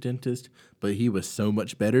bunch of dentists, but he was so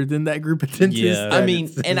much better than that group of dentists. Yeah. that I mean,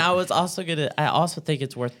 it's- and I was also I also think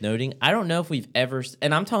it's worth noting. I don't know if we've ever,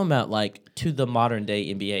 and I'm talking about like to the modern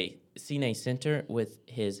day NBA, seen a center with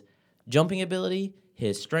his jumping ability,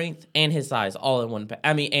 his strength, and his size all in one.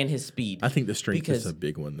 And his speed. I think the strength because is a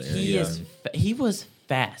big one there. He was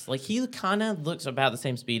fast. Like he kind of looks about the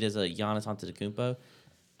same speed as a Giannis Antetokounmpo.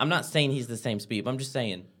 I'm not saying he's the same speed, but I'm just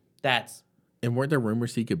saying that's. And weren't there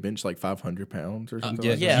rumors he could bench like 500 pounds or something?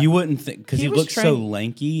 Yeah, like yeah. You wouldn't think because He he was looks so trained-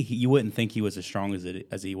 lanky. You wouldn't think he was as strong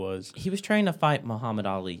as he was. He was trying to fight Muhammad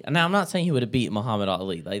Ali. And now I'm not saying he would have beat Muhammad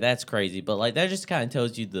Ali. Like that's crazy, but like that just kind of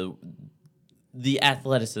tells you the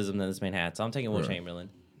athleticism that this man had. So I'm taking Will Right. Chamberlain.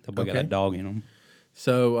 The boy got Okay. a dog in him.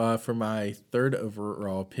 So for my third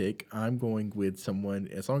overall pick, I'm going with someone,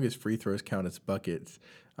 as long as free throws count as buckets,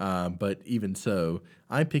 but even so,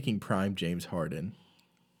 I'm picking prime James Harden.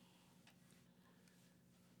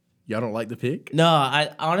 Y'all don't like the pick? No,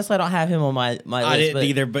 I honestly I don't have him on my list. I didn't but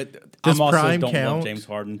either, but Does I'm also prime don't count? love James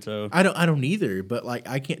Harden, so I don't either, but like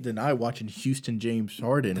I can't deny watching Houston James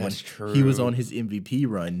Harden That's when he was true. on his MVP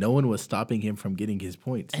run. No one was stopping him from getting his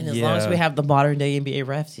points. And as long as we Yeah. have the modern day NBA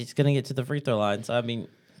refs, he's gonna get to the free throw line. So I mean,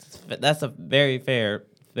 that's a very fair.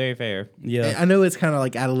 yeah. I know it's kind of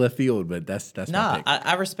like out of left field, but that's my Nah, pick.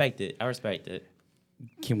 I respect it. I respect it.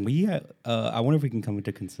 Can we? I wonder if we can come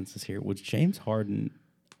to consensus here. Was James Harden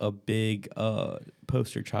a big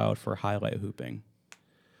poster child for highlight hooping?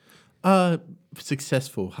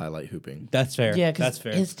 Successful highlight hooping. That's fair. Yeah, that's because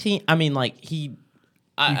fair. his team. I mean, like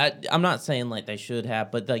I'm not saying like they should have,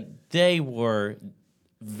 but like they were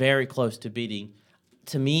very close to beating.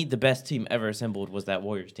 To me, the best team ever assembled was that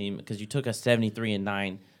Warriors team because you took a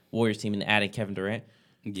 73-9 Warriors team and added Kevin Durant.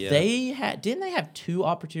 Yeah. Didn't they have two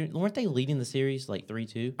opportunities? Weren't they leading the series like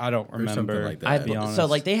 3-2? I don't something remember. like that. I'd be honest. So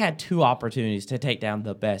like they had two opportunities to take down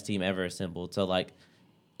the best team ever assembled. So like,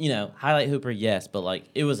 highlight hooper, yes, but like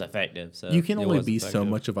it was effective. So You can It only was be so effective.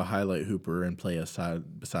 much of a highlight hooper and play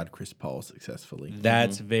beside Chris Paul successfully.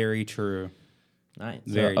 That's very true. nice.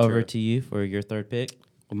 Very so over true. to you for your third pick.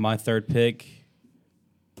 My third pick,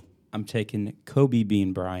 I'm taking Kobe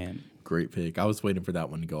Bean Bryant. Great pick. I was waiting for that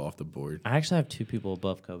one to go off the board. I actually have two people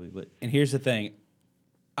above Kobe, but And here's the thing.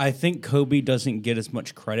 I think Kobe doesn't get as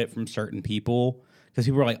much credit from certain people because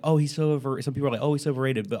people are like, oh, he's so over. Some people are like, oh, he's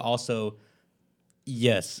overrated. But also,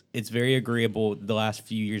 yes, it's very agreeable. The last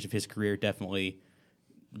few years of his career definitely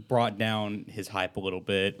brought down his hype a little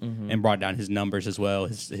bit and brought down his numbers as well,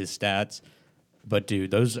 his stats. But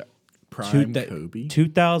dude, those Prime Kobe?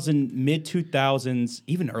 2000, mid 2000s,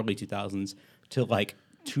 even early 2000s to like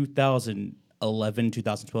 2011,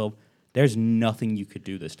 2012, there's nothing you could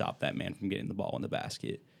do to stop that man from getting the ball in the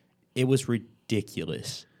basket. It was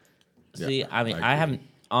ridiculous. see, I mean, I agree.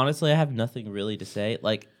 I have nothing really to say.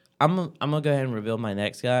 Like, I'm gonna go ahead and reveal my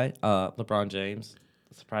next guy, LeBron James.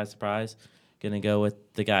 Surprise, surprise. Gonna go with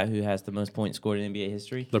the guy who has the most points scored in NBA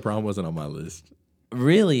history. LeBron wasn't on my list.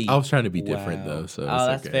 Really? I was trying to be different Wow. though, so Oh, it's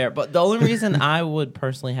that's okay. fair. But the only reason I would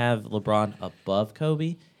personally have LeBron above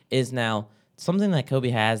Kobe is now something that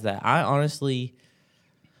Kobe has that I honestly,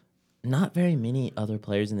 not very many other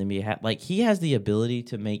players in the NBA have. Like, he has the ability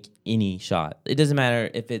to make any shot. It doesn't matter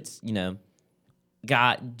if it's,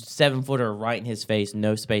 got 7-footer right in his face,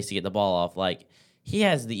 no space to get the ball off. Like, he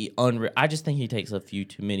has the I just think he takes a few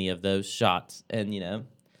too many of those shots and,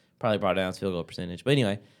 probably brought down his field goal percentage. But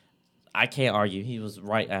anyway, I can't argue. He was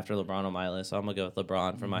right after LeBron on my list, so I'm going to go with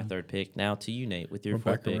LeBron for my third pick. Now to you, Nate, with your We're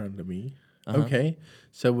fourth back pick. around to me. Uh-huh. Okay.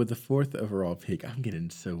 So with the fourth overall pick, I'm getting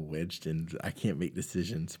so wedged and I can't make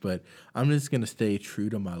decisions. But I'm just gonna stay true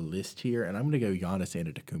to my list here, and I'm gonna go Giannis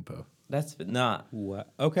Antetokounmpo. That's not.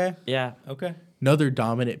 What? Okay. Yeah. Okay. Another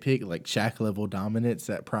dominant pick, like Shaq level dominance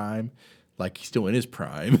at prime, like he's still in his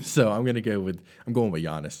prime. So I'm going with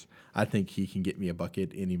Giannis. I think he can get me a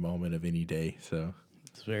bucket any moment of any day. So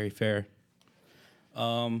It's very fair.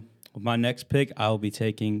 With my next pick, I'll be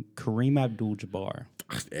taking Kareem Abdul-Jabbar.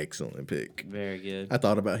 excellent pick. Very good. I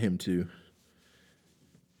thought about him too.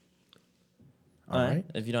 All right.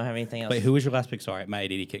 If you don't have anything else. Wait, who was your last pick? Sorry, my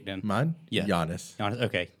ADD kicked in. Mine? Yeah. Giannis.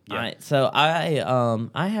 Okay. Yeah. All right. So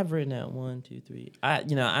I have written out 1, 2, 3.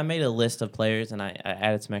 I made a list of players and I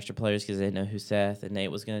added some extra players because I didn't know who Seth and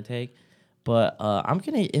Nate was going to take. But I'm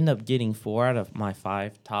going to end up getting 4 out of my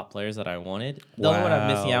 5 top players that I wanted. The only one I'm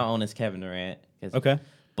missing Wow. out on is Kevin Durant. Okay.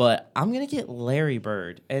 But I'm going to get Larry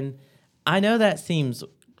Bird. And I know that seems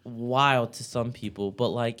wild to some people, but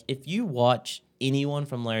like if you watch anyone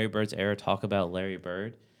from Larry Bird's era talk about Larry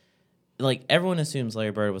Bird, like everyone assumes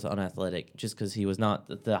Larry Bird was unathletic just because he was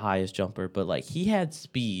not the highest jumper, but like he had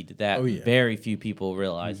speed that Oh, yeah. very few people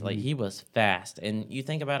realize. Like he was fast. And you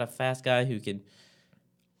think about a fast guy who can,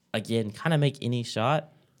 again, kind of make any shot,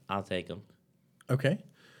 I'll take him. Okay.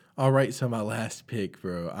 All right, so my last pick,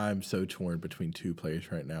 bro. I'm so torn between 2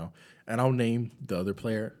 players right now. And I'll name the other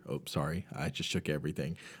player. Oh, sorry. I just shook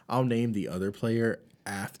everything. I'll name the other player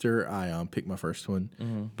after I pick my first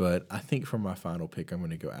one. But I think for my final pick, I'm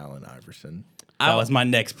going to go Allen Iverson. That was my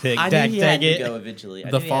next pick. I Dang knew he had to it. go eventually.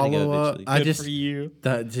 The follow-up, I Good just for you.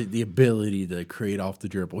 the ability to create off the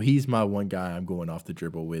dribble. He's my one guy I'm going off the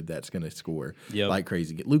dribble with that's going to score Yep. like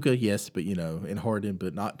crazy. Luka, yes, but and Harden,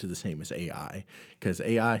 but not to the same as AI. Because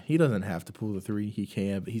AI, he doesn't have to pull the 3. He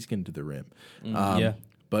can, but he's getting to the rim. Yeah.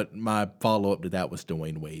 But my follow-up to that was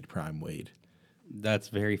Dwayne Wade, Prime Wade. That's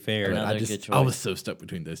very fair. But Another good I was choice. so stuck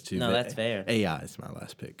between those two. No, but that's fair. AI is my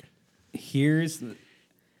last pick.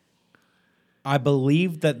 I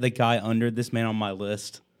believe that the guy under this man on my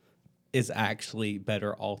list is actually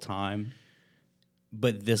better all time,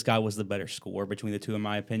 but this guy was the better scorer between the two, in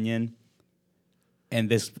my opinion. And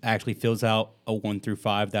this actually fills out a 1 through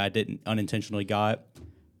 5 that I didn't unintentionally got.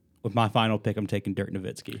 With my final pick, I'm taking Dirk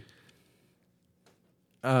Nowitzki.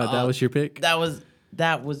 That was your pick? That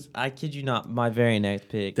was. I kid you not. My very next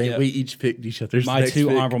pick. Then we each picked each other's My next two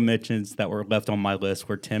pick. honorable mentions that were left on my list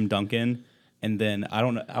were Tim Duncan, and then I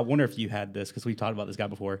don't know. I wonder if you had this because we talked about this guy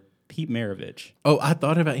before, Pete Maravich. Oh, I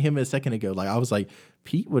thought about him a second ago. Like I was like,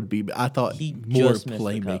 Pete would be. I thought He more just missed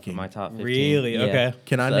the cut for playmaking. my top 15. Really? Yeah. Okay.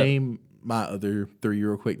 Can I So- name my other 3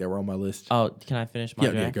 real quick that were on my list? Oh, can I finish my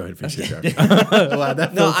yeah, draft? go ahead and finish your draft. Wow,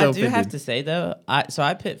 that No, feels so I do have offended. to say though.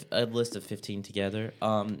 I put a list of 15 together.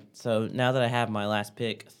 So now that I have my last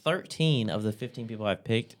pick, 13 of the 15 people I've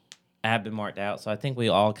picked have been marked out. So I think we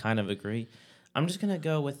all kind of agree. I'm just gonna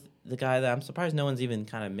go with the guy that I'm surprised no one's even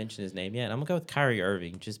kind of mentioned his name yet. I'm gonna go with Kyrie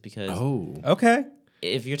Irving just because Oh, Okay.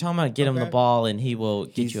 if you're talking about get him the Okay. ball and he will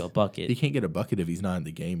get He's- you a bucket. he can't get a bucket if he's not in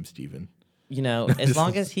the game, Steven. You know, as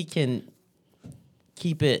long as he can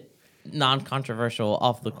keep it non-controversial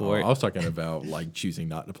off the Oh, court. I was talking about like choosing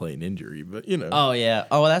not to play an injury, but you know. Oh yeah.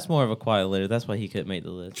 Oh, well, that's more of a quiet Leonard. That's why he couldn't make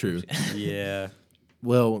the list. True. Yeah.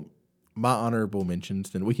 Well, my honorable mentions,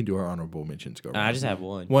 then we can do our honorable mentions. Go I around. just have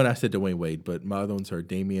one. One, I said Dwayne Wade, but my other ones are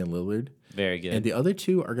Damian Lillard. Very good. And the other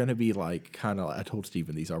two are going to be like kind of, I told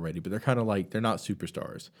Steven these already, but they're kind of like, they're not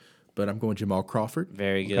superstars. But I'm going Jamal Crawford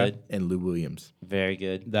Very good. and Lou Williams. Very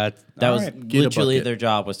good. That Was Get a literally bucket. their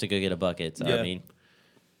job was to go get a bucket. So Yeah. I mean,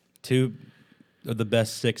 two of the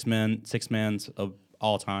best six mans of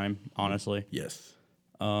all time, honestly. Yes.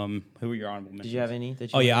 Who were your honorable mentions? did you have any? That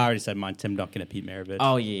you Oh yeah, I wanted? already said mine. Tim Duncan and Pete Maravich.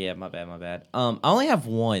 Oh yeah. My bad. I only have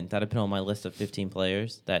one that I put on my list of 15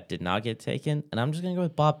 players that did not get taken, and I'm just gonna go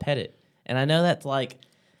with Bob Pettit. And I know that's like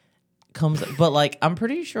but like I'm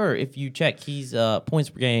pretty sure if you check, he's points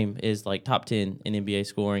per game is like top 10 in NBA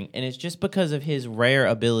scoring, and it's just because of his rare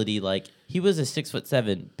ability. Like he was a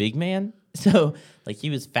 6'7" big man, so like he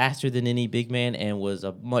was faster than any big man and was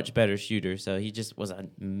a much better shooter. So he just was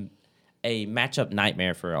a matchup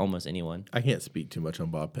nightmare for almost anyone. I can't speak too much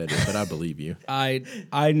on Bob Pettit, but I believe you.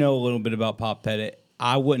 I know a little bit about Bob Pettit.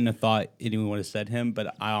 I wouldn't have thought anyone would have said him,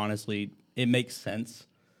 but I honestly, it makes sense.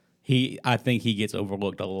 I think he gets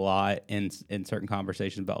overlooked a lot in certain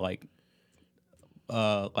conversations about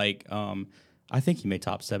I think he made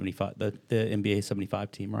top 75, the NBA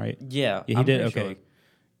 75 team, right? Yeah, He I'm did. pretty Okay. sure.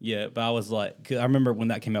 Yeah, but I was like, 'cause I remember when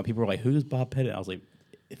that came out, people were like, "Who's Bob Pettit?" I was like,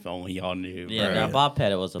 "If only y'all knew." Yeah, bro. now Bob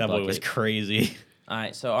Pettit was a That boy bucket. was crazy. All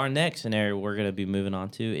right, so our next scenario we're going to be moving on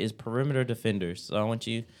to is perimeter defenders. So we're going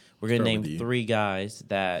to Start name with you. 3 guys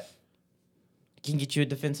that can get you a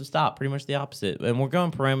defensive stop, pretty much the opposite. And we're going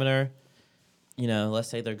perimeter. You know, let's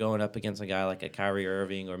say they're going up against a guy like a Kyrie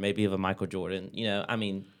Irving or maybe even Michael Jordan. You know, I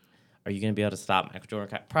mean, are you going to be able to stop Michael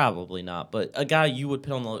Jordan? Probably not. But a guy you would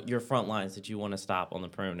put on your front lines that you want to stop on the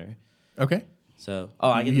perimeter. Okay. So,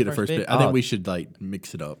 I You get the first pick. pick. I think we should like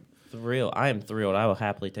mix it up. I am thrilled. I will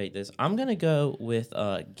happily take this. I'm going to go with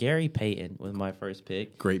Gary Payton with my first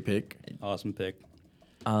pick. Great pick. Awesome pick.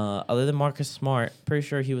 Other than Marcus Smart, pretty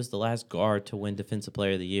sure he was the last guard to win Defensive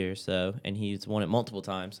Player of the Year. So, and he's won it multiple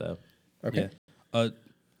times. So, Okay. Yeah.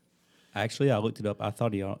 Actually, I looked it up. I saw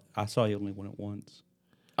he only won it once.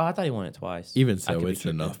 I thought he won it twice. Even I so, could be it's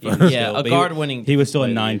tripping. enough. Yeah, Still, a but guard winning. He was still a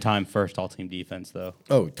Player of the Year. 9-time first all-team defense, though.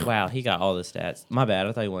 Oh, Wow, he got all the stats. My bad.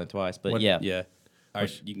 I thought he won it twice. But What- yeah. Yeah. All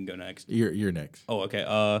right, you can go next. you're next. Oh,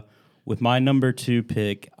 okay. With my number 2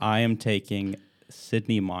 pick, I am taking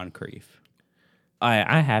Sidney Moncrief.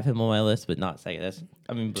 I have him on my list, but not second.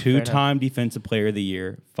 But fair enough. 2-time Defensive Player of the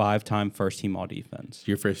Year, 5-time first-team All-Defense.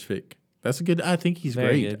 Your first pick. That's a good. I think he's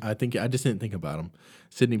Very great. good. I just didn't think about him.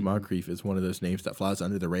 Sidney Moncrief is one of those names that flies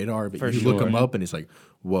under the radar, but For you look sure. him up and it's like,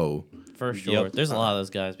 whoa. For sure. Yep. There's a lot of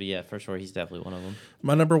those guys, but yeah, for sure, he's definitely one of them.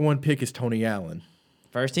 My number 1 pick is Tony Allen.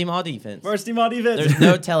 First team all defense. First-team All-Defense. There's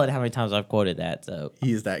no telling how many times I've quoted that. So,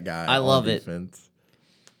 He is that guy. I on love it. defense.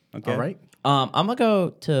 Okay. All right. I'm gonna go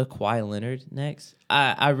to Kawhi Leonard next.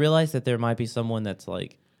 I realize that there might be someone that's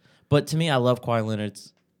like, but to me, I love Kawhi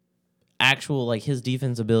Leonard's actual like his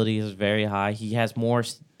defense ability is very high. He has more.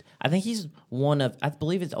 I think he's one of. I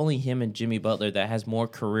believe it's only him and Jimmy Butler that has more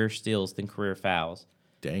career steals than career fouls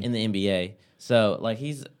Dang. in the NBA. So like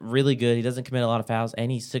he's really good. He doesn't commit a lot of fouls,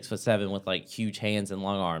 and he's 6'7" with like huge hands and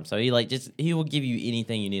long arms. So he he will give you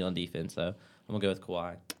anything you need on defense. So I'm gonna go with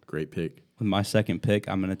Kawhi. Great pick. With my second pick,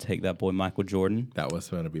 I'm going to take that boy Michael Jordan. That was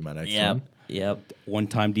going to be my next Yeah. one. Yep.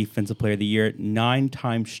 1-time Defensive Player of the Year, 9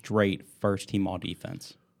 times straight first team all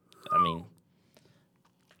defense. I mean,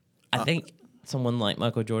 I think someone like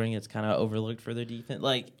Michael Jordan gets kind of overlooked for their defense.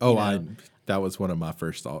 Like, that was one of my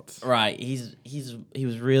first thoughts. Right. He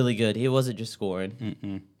was really good. He wasn't just scoring.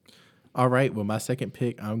 Mm-mm. All right. Well, my second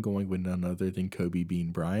pick, I'm going with none other than Kobe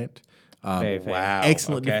Bean Bryant. Wow.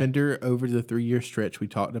 Excellent defender over the 3-year stretch we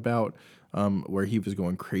talked about, where he was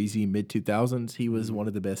going crazy mid-2000s. He was one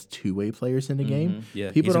of the best two-way players in the game.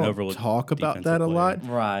 Yeah, People he's an don't overlooked talk about defensive that a player. lot.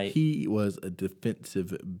 Right. He was a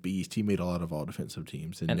defensive beast. He made a lot of all-defensive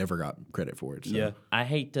teams and never got credit for it. So. Yeah. I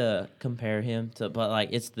hate to compare him to, but like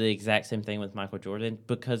it's the exact same thing with Michael Jordan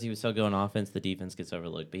because he was so good on offense. The defense gets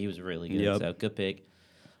overlooked, but he was really good. Yep. So good pick.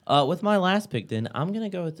 With my last pick, then I'm gonna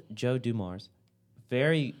go with Joe Dumars.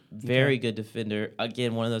 Very good defender.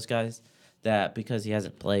 Again, one of those guys that because he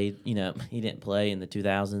hasn't played, he didn't play in the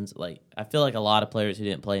 2000s. Like I feel like a lot of players who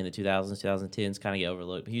didn't play in the 2000s, 2010s kind of get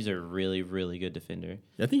overlooked. But he's a really, really good defender.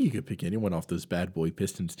 I think you could pick anyone off those bad boy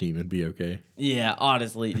Pistons team and be okay. Yeah,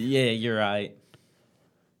 honestly, yeah, you're right.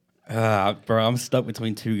 Bro, I'm stuck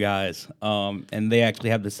between two guys, and they actually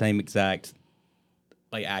have the same exact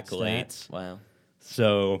accolades. Stats? Wow.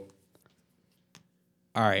 So,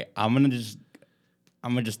 all right, I'm gonna just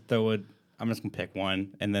throw it. I'm just gonna pick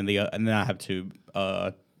one, and then I have two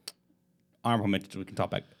honorable mentions we can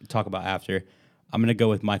talk about after. I'm gonna go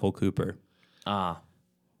with Michael Cooper.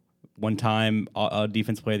 1-time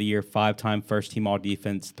Defense Player of the Year, 5-time First Team All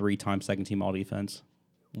Defense, 3-time Second Team All Defense.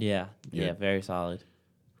 Yeah, very solid.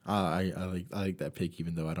 I like that pick,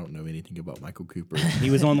 even though I don't know anything about Michael Cooper. He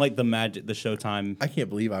was on the Showtime. I can't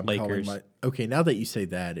believe I'm Lakers. calling okay, now that you say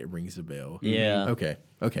that, it rings a bell. Yeah. Okay.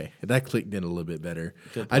 That clicked in a little bit better.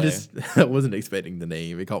 Good I player. just I wasn't expecting the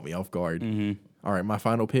name. It caught me off guard. Mm-hmm. All right, my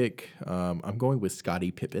final pick. I'm going with Scottie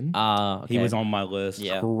Pippen. Okay. He was on my list.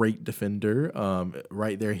 Yeah. Great defender.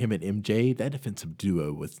 Right there, him and MJ. That defensive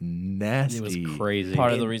duo was nasty. It was crazy.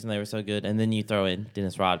 Part of the reason they were so good. And then you throw in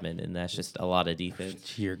Dennis Rodman, and that's just a lot of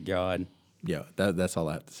defense. Dear God. Yeah, that's all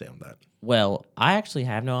I have to say on that. Well, I actually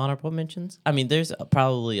have no honorable mentions. I mean, there's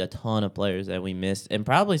probably a ton of players that we missed, and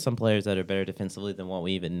probably some players that are better defensively than what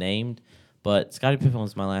we even named. But Scottie Pippen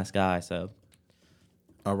was my last guy, so.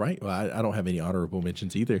 All right. Well, I don't have any honorable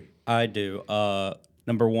mentions either. I do.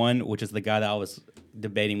 Number one, which is the guy that I was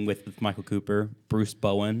debating with Michael Cooper, Bruce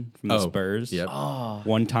Bowen from the Spurs. Yep.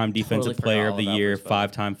 1-time Defensive forgot Player of all the about Year, Bruce Bowen.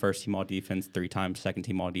 5-time First Team All Defense, 3-time Second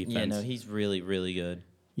Team All Defense. Yeah, no, he's really, really good.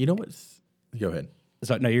 You know what's... Go ahead.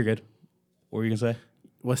 No, you're good. What were you going to say?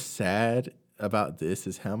 What's sad about this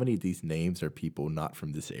is how many of these names are people not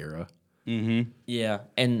from this era. Mm-hmm. Yeah,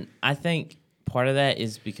 and I think part of that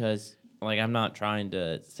is because, I'm not trying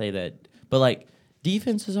to say that, but,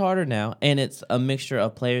 defense is harder now, and it's a mixture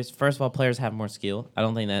of players. First of all, players have more skill. I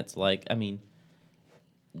don't think that's,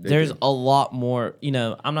 there's a lot more,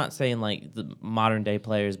 I'm not saying, the modern-day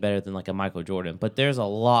player is better than, a Michael Jordan, but there's a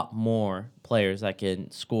lot more players that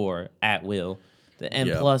can score at will.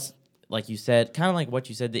 And plus, like you said, kind of like what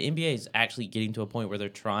you said, the NBA is actually getting to a point where they're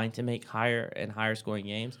trying to make higher and higher scoring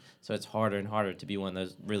games, so it's harder and harder to be one of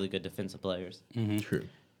those really good defensive players. Mm-hmm. True.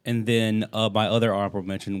 And then my other honorable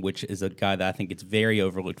mention, which is a guy that I think gets very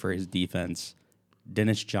overlooked for his defense,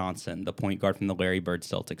 Dennis Johnson, the point guard from the Larry Bird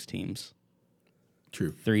Celtics teams.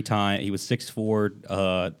 True. 3-time, he was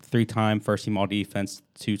 6'4", 3-time First Team All Defense,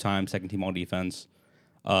 2-time Second Team All Defense.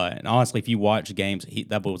 And honestly, if you watch games,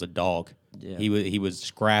 that boy was a dog. Yeah. He was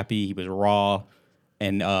scrappy, he was raw,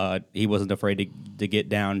 and he wasn't afraid to get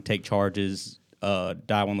down, take charges,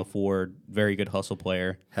 dive on the floor. Very good hustle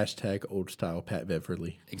player. # old style Pat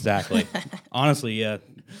Beverly. Exactly. Honestly, yeah.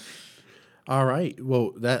 All right.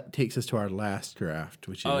 Well, that takes us to our last draft,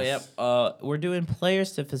 which is... Oh, yep. We're doing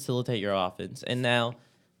players to facilitate your offense. And now,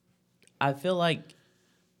 I feel like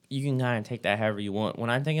you can kind of take that however you want. When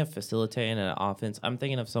I think of facilitating an offense, I'm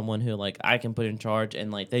thinking of someone who, I can put in charge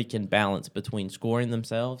and, they can balance between scoring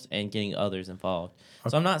themselves and getting others involved. Okay.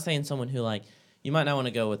 So I'm not saying someone who, you might not want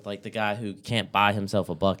to go with, the guy who can't buy himself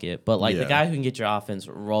a bucket, but, the guy who can get your offense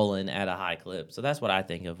rolling at a high clip. So that's what I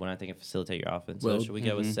think of when I think of facilitate your offense. Well, so should we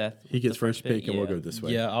go with Seth? He gets first pick, and we'll go this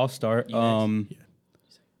way. Yeah, I'll start. You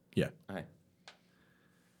Yeah. All right.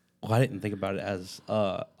 Well, I didn't think about it as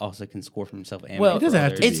also can score for himself and Well, it doesn't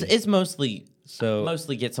have to be. It's mostly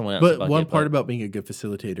get someone else. But one part about being a good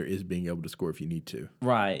facilitator is being able to score if you need to.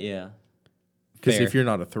 right, yeah. Because Fair. if you're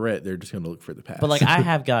not a threat, they're just going to look for the pass. But I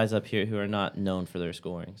have guys up here who are not known for their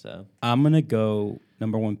scoring. So I'm gonna go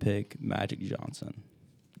number one pick, Magic Johnson.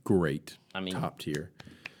 Great. I mean, top tier.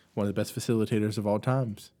 One of the best facilitators of all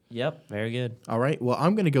times. Yep, very good. All right. Well,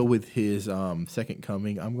 I'm going to go with his second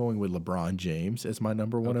coming. I'm going with LeBron James as my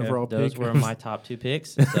number one overall Those pick. were my top two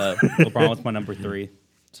picks. So LeBron was my number 3.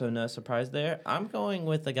 So no surprise there. I'm going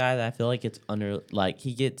with the guy that I feel like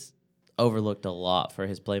he gets overlooked a lot for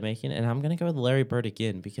his playmaking, and I'm gonna go with Larry Bird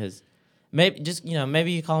again because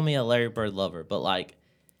maybe you call me a Larry Bird lover, but like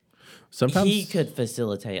Sometimes he could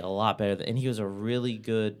facilitate a lot better, and he was a really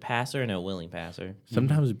good passer and a willing passer.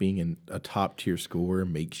 Sometimes being a top tier scorer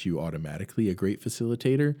makes you automatically a great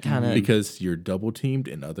facilitator, Kinda. because you're double teamed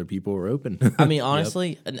and other people are open. I mean,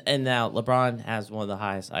 honestly, and now LeBron has one of the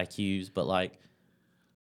highest IQs, but like.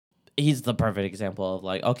 He's the perfect example of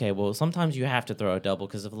like, okay, well, sometimes you have to throw a double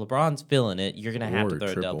because if LeBron's feeling it, you're going to have to Or throw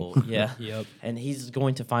a triple. double. Yeah. Yep. And he's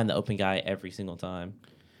going to find the open guy every single time.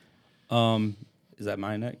 Is that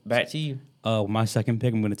my next? Back to you. My second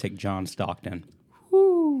pick, I'm going to take John Stockton.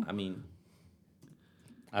 I mean,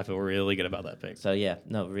 I feel really good about that pick. so yeah,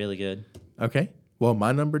 no, really good. Okay. Well,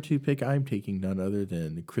 my number 2 pick, I'm taking none other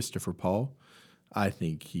than Christopher Paul. I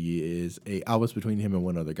think he is I was between him and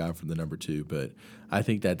one other guy for the number 2, but I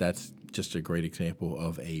think that's just a great example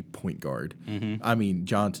of a point guard. Mm-hmm. I mean,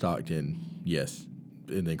 John Stockton, yes,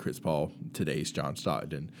 and then Chris Paul, today's John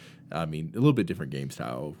Stockton. I mean, a little bit different game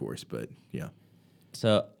style, of course, but yeah.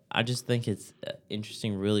 So I just think it's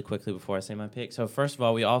interesting really quickly before I say my pick. So first of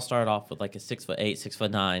all, we all started off with like a 6'8",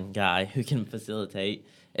 6'9" guy who can facilitate.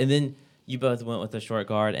 And then you both went with a short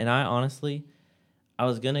guard. And I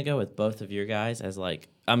was going to go with both of your guys as like,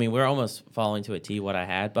 I mean, we're almost following to a T what I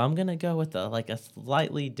had, but I'm going to go with a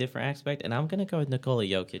slightly different aspect, and I'm going to go with Nikola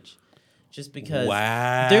Jokic. Just because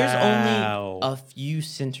there's only a few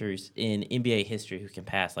centers in NBA history who can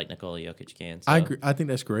pass like Nikola Jokic can. So, I agree. I think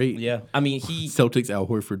that's great. Yeah. I mean, Celtics Al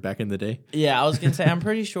Horford back in the day. Yeah, I was going to say, I'm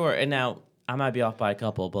pretty sure, and now I might be off by a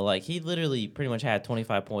couple, but like he literally pretty much had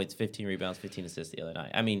 25 points, 15 rebounds, 15 assists the other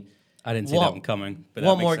night. I mean, I didn't see that one coming. But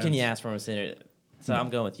what more can you ask from a center? So I'm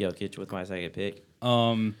going with Jokic with my second pick.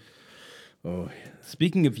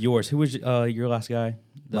 Speaking of yours, who was your last guy?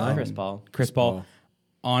 Chris Paul. Chris Paul.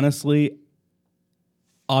 Honestly,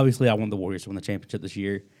 obviously, I want the Warriors to win the championship this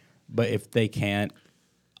year, but if they can't,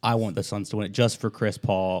 I want the Suns to win it just for Chris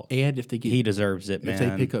Paul. And if they get, he deserves it, man. If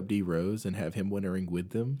they pick up D Rose and have him win a ring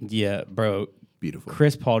with them, yeah, bro, beautiful.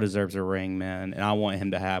 Chris Paul deserves a ring, man, and I want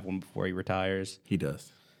him to have one before he retires. He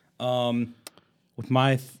does. With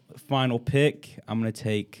my final pick, I'm going to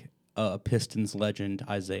take Pistons legend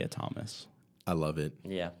Isaiah Thomas. I love it.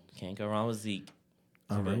 Yeah, can't go wrong with Zeke.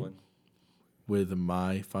 All right. With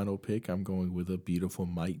my final pick, I'm going with a beautiful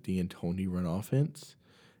Mike D'Antoni run offense.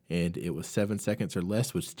 And it was 7 seconds or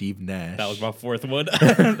less with Steve Nash. That was my fourth one.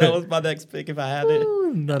 That was my next pick if I had it.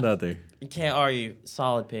 None other. You can't argue.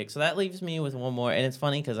 Solid pick. So that leaves me with one more. And it's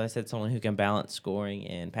funny because I said someone who can balance scoring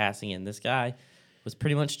and passing. And this guy was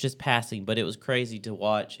pretty much just passing, but it was crazy to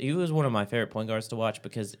watch. He was one of my favorite point guards to watch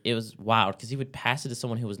because it was wild because he would pass it to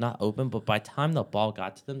someone who was not open, but by the time the ball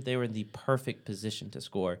got to them, they were in the perfect position to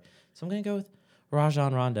score. So I'm going to go with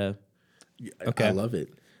Rajon Rondo. Okay. I love it.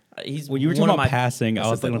 He's when you were talking about passing, I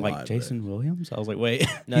was thinking like Jason Williams. I was like, wait.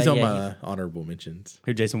 No, he's on my honorable mentions.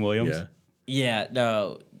 Who, Jason Williams? Yeah.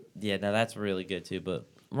 No, that's really good too. But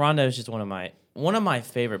Rondo is just one of my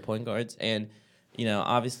favorite point guards, and you know,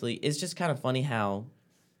 obviously, it's just kind of funny how,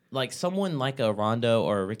 like, someone like a Rondo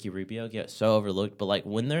or a Ricky Rubio get so overlooked, but like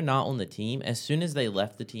when they're not on the team, as soon as they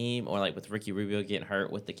left the team, or like with Ricky Rubio getting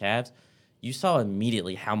hurt with the Cavs, you saw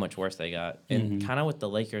immediately how much worse they got, and kind of with the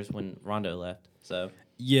Lakers when Rondo left. So.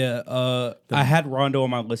 Yeah, I had Rondo on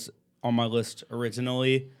my list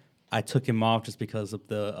originally. I took him off just because of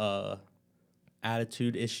the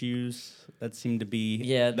attitude issues that seemed to be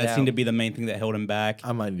the main thing that held him back.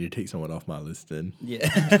 I might need to take someone off my list then. Yeah,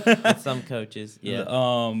 with some coaches. Yeah.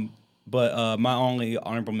 But my only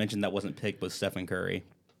honorable mention that wasn't picked was Stephen Curry.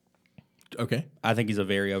 Okay. I think he's a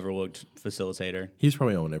very overlooked facilitator. He's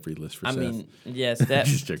probably on every list for Seth. I mean, yes,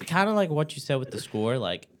 that's kind of like what you said with the score.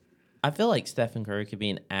 Like, I feel like Stephen Curry could be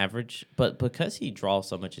an average, but because he draws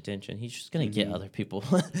so much attention, he's just going to get other people.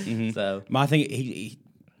 So, I think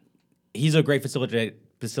he's a great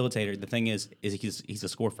facilitator. The thing is he's a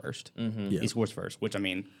score first. Yeah. He scores first, which I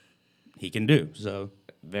mean, he can do. So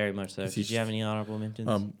very much so. Did you have any honorable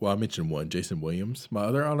mentions? Well, I mentioned one, Jason Williams. My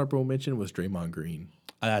other honorable mention was Draymond Green.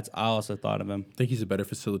 I also thought of him. I think he's a better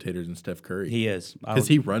facilitator than Steph Curry. He is. Because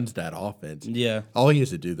he runs that offense. Yeah. All he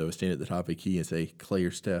has to do, though, is stand at the top of the key and say, Clay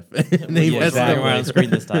or Steph. And then he Yeah, has drag them. around the screen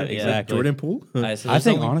this time. Yeah. Exactly. Jordan Poole? All right, so I there's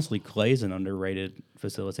think, only- honestly, Clay's an underrated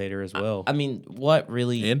facilitator as well. I mean, what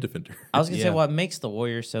really... And defender. I was going to Yeah. say what makes the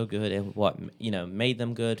Warriors so good and what, made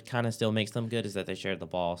them good, kind of still makes them good is that they shared the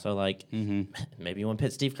ball. So, like, maybe you want to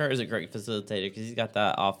pit Steve Kerr is a great facilitator because he's got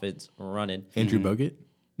that offense running. Andrew Bogut?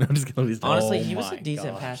 No, I'm just going to Honestly, Oh he was a my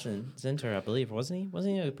decent gosh. passing center, I believe, wasn't he?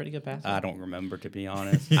 Wasn't he a pretty good passer? I don't remember, to be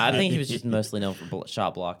honest. I think he was just mostly known for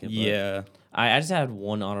shot blocking. But Yeah. I just had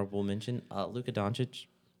one honorable mention. Luka Doncic.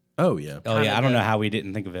 Oh, yeah. Oh, yeah. I don't the- know how we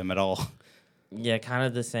didn't think of him at all. Yeah, kind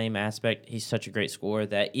of the same aspect. He's such a great scorer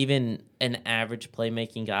that even an average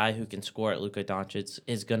playmaking guy who can score at Luka Doncic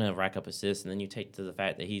is going to rack up assists. And then you take to the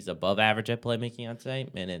fact that he's above average at playmaking, I'd say,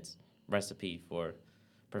 and it's recipe for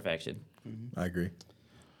perfection. I agree.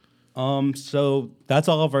 So that's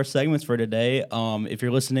all of our segments for today. If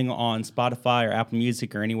you're listening on Spotify or Apple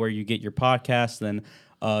Music or anywhere you get your podcasts, then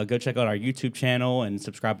go check out our YouTube channel and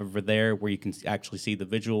subscribe over there, where you can actually see the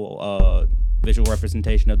visual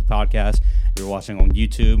representation of the podcast. If you're watching on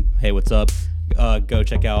YouTube, hey, what's up? Go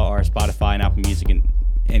check out our Spotify and Apple Music and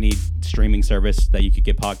any streaming service that you could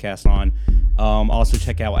get podcasts on. Also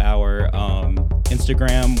check out our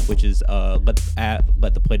Instagram, which is at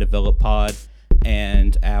Let the Play Develop Pod,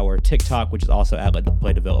 and our TikTok, which is also at Let the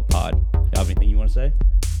Play Develop Pod. You have anything you want to say?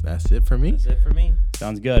 That's it for me. That's it for me.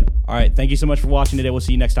 Sounds good. All right. Thank you so much for watching today. We'll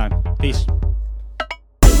see you next time. Peace.